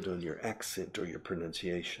dependent on your accent or your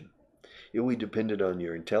pronunciation. It will be dependent on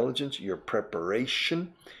your intelligence, your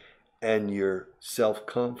preparation, and your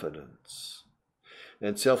self-confidence.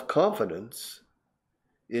 And self-confidence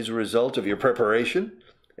is a result of your preparation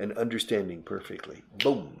and understanding perfectly.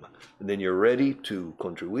 Boom. And then you're ready to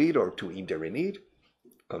contribuir or to intervenir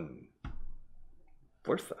con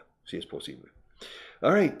fuerza, si es posible.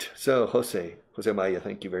 All right, so Jose Maya,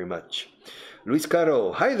 thank you very much. Luis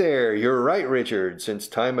Caro, hi there. You're right, Richard. Since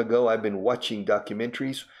time ago, I've been watching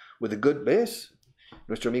documentaries with a good base.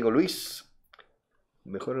 Nuestro amigo Luis.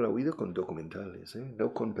 Mejor el oído con documentales, no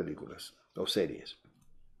con películas o series.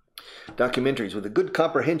 Documentaries with a good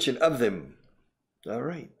comprehension of them. All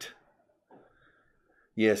right.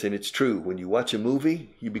 Yes, and it's true. When you watch a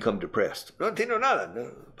movie, you become depressed. No entiendo nada.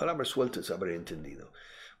 No, palabras sueltas habré entendido.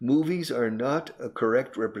 Movies are not a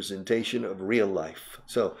correct representation of real life.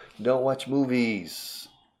 So, don't watch movies.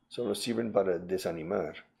 Solo sirven para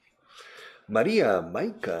desanimar. Maria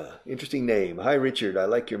Maika, interesting name. Hi, Richard. I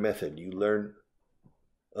like your method. You learn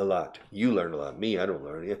a lot. You learn a lot. Me, I don't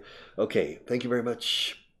learn. Yeah. Okay, thank you very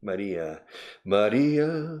much, Maria.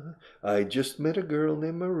 Maria, I just met a girl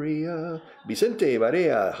named Maria. Vicente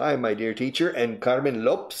Maria, hi, my dear teacher. And Carmen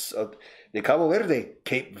Lopes de Cabo Verde,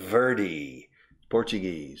 Cape Verde.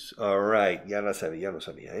 Portuguese. All right, ya lo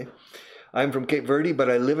sabía, eh? I'm from Cape Verde, but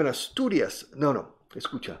I live in Asturias. No,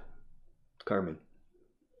 escucha, Carmen.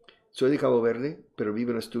 Soy de Cabo Verde, pero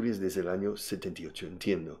vivo en Asturias desde el año 78.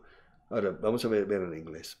 Entiendo. Ahora, vamos a ver en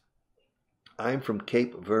inglés. I'm from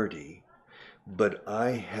Cape Verde, but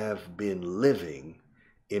I have been living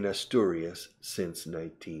in Asturias since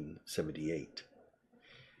 1978.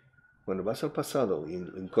 Cuando vas al pasado y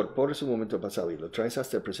incorporas un momento al pasado y lo traes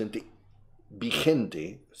hasta el presente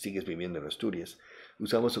vigente, sigues viviendo en Asturias,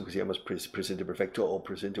 usamos lo que se llama presente perfecto o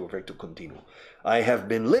presente perfecto continuo. I have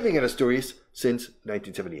been living in Asturias since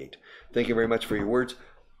 1978. Thank you very much for your words.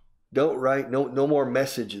 Don't write, no more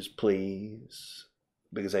messages, please,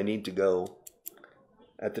 because I need to go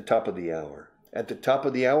at the top of the hour. At the top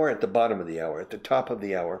of the hour, at the bottom of the hour, at the top of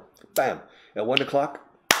the hour, bam, at 1 o'clock,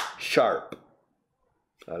 sharp.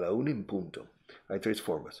 A la una en punto. Hay tres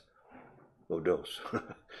formas. O dos.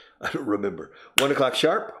 I don't remember. 1 o'clock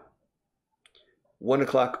sharp. 1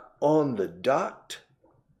 o'clock on the dot.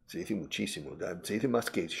 Se dice muchísimo. Se dice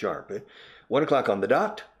más que sharp. 1 o'clock on the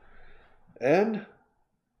dot. And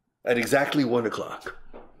at exactly 1 o'clock.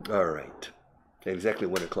 All right. At exactly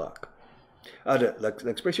 1 o'clock. Ahora, la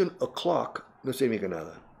expresión o'clock no significa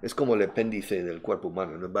nada. Es como el apéndice del cuerpo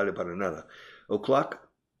humano. No vale para nada. O'clock,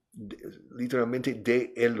 literalmente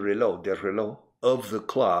del reloj, of the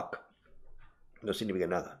clock, no significa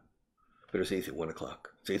nada. Pero se dice 1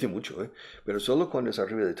 o'clock. Se dice mucho, pero solo cuando es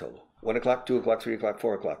arriba de todo. 1 o'clock, 2 o'clock, 3 o'clock,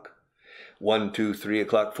 4 o'clock. 1, 2, 3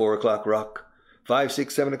 o'clock, 4 o'clock, rock. 5,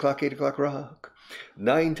 6, 7 o'clock, 8 o'clock, rock.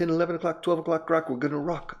 9, 10, 11 o'clock, 12 o'clock, rock. We're going to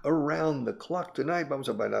rock around the clock tonight. Vamos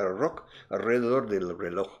a bailar rock alrededor del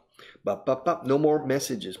reloj. Bop, bop, bop. No more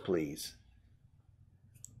messages, please.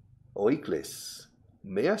 Oikles,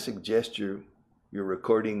 may I suggest you're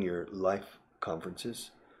recording your live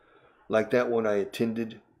conferences? Like that one I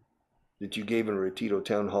attended that you gave in Retiro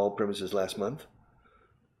Town Hall premises last month?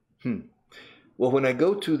 Well, when I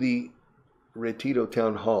go to the Retiro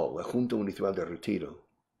Town Hall, la Junta Municipal de Retiro,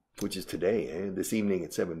 which is today, this evening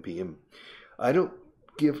at 7 p.m., I don't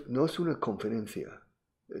give, no es una conferencia,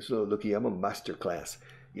 es lo que llaman masterclass,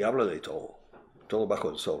 y hablo de todo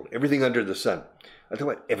bajo el sol, everything under the sun. I talk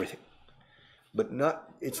about everything, but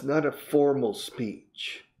it's not a formal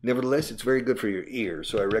speech. Nevertheless, it's very good for your ears,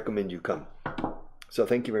 so I recommend you come. So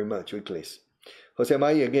thank you very much, Uicles. Jose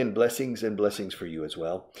Maya, again, blessings and blessings for you as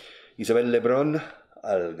well. Isabel Lebron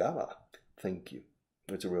Algaba, thank you.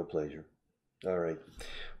 It's a real pleasure. All right.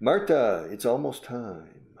 Marta, it's almost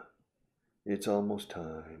time. It's almost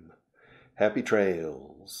time. Happy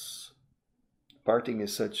trails. Parting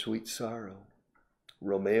is such sweet sorrow.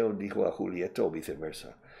 Romeo dijo a Julieta o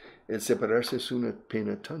viceversa. El separarse es una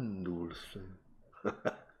pena tan dulce.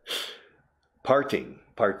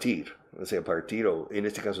 Partir, o sea, partir, o en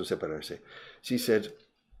este caso separarse. She said,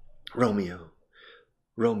 Romeo,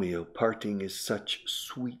 Romeo, parting is such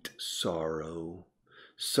sweet sorrow.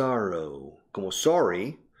 Sorrow, como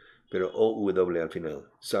sorry, pero O-W al final.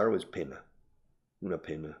 Sorrow es pena. Una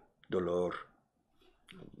pena. Dolor.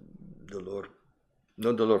 Dolor.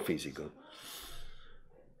 No dolor físico.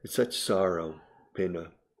 It's such sorrow,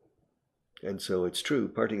 pena. And so it's true,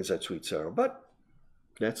 parting is such sweet sorrow. But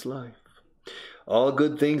that's life. All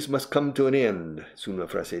good things must come to an end. Es una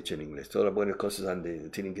frase hecha en inglés. Todas las buenas cosas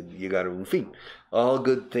tienen que llegar a un fin. All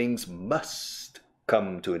good things must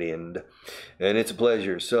come to an end. And it's a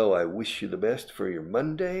pleasure. So I wish you the best for your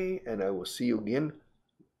Monday, and I will see you again.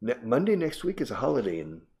 Monday next week is a holiday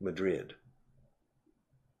in Madrid.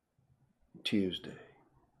 Tuesday.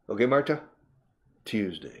 Okay, Marta?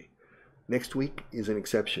 Tuesday. Next week is an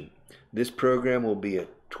exception. This program will be at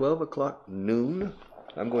 12 o'clock noon.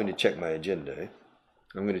 I'm going to check my agenda.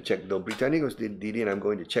 I'm going to check, Los Británicos dirían, I'm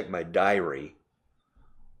going to check my diary.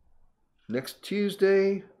 Next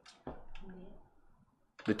Tuesday,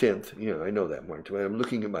 the 10th. Yeah, I know that, Marta. I'm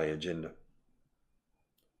looking at my agenda.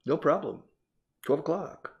 No problem. 12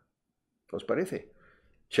 o'clock. ¿Os parece?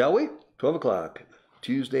 Shall we? 12 o'clock.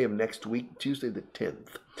 Tuesday of next week, Tuesday the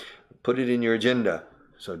 10th. Put it in your agenda,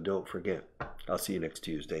 so don't forget. I'll see you next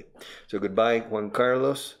Tuesday. So goodbye, Juan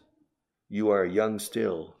Carlos. You are young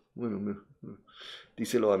still.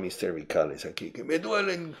 Díselo a mis cervicales aquí, que me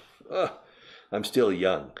duelen. I'm still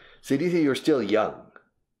young. Se dice you're still young.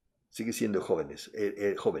 Sigue siendo jóvenes.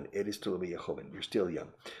 Joven. Eres todavía joven. You're still young.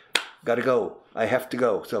 Gotta go. I have to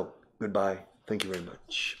go. So, goodbye. Thank you very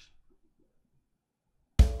much.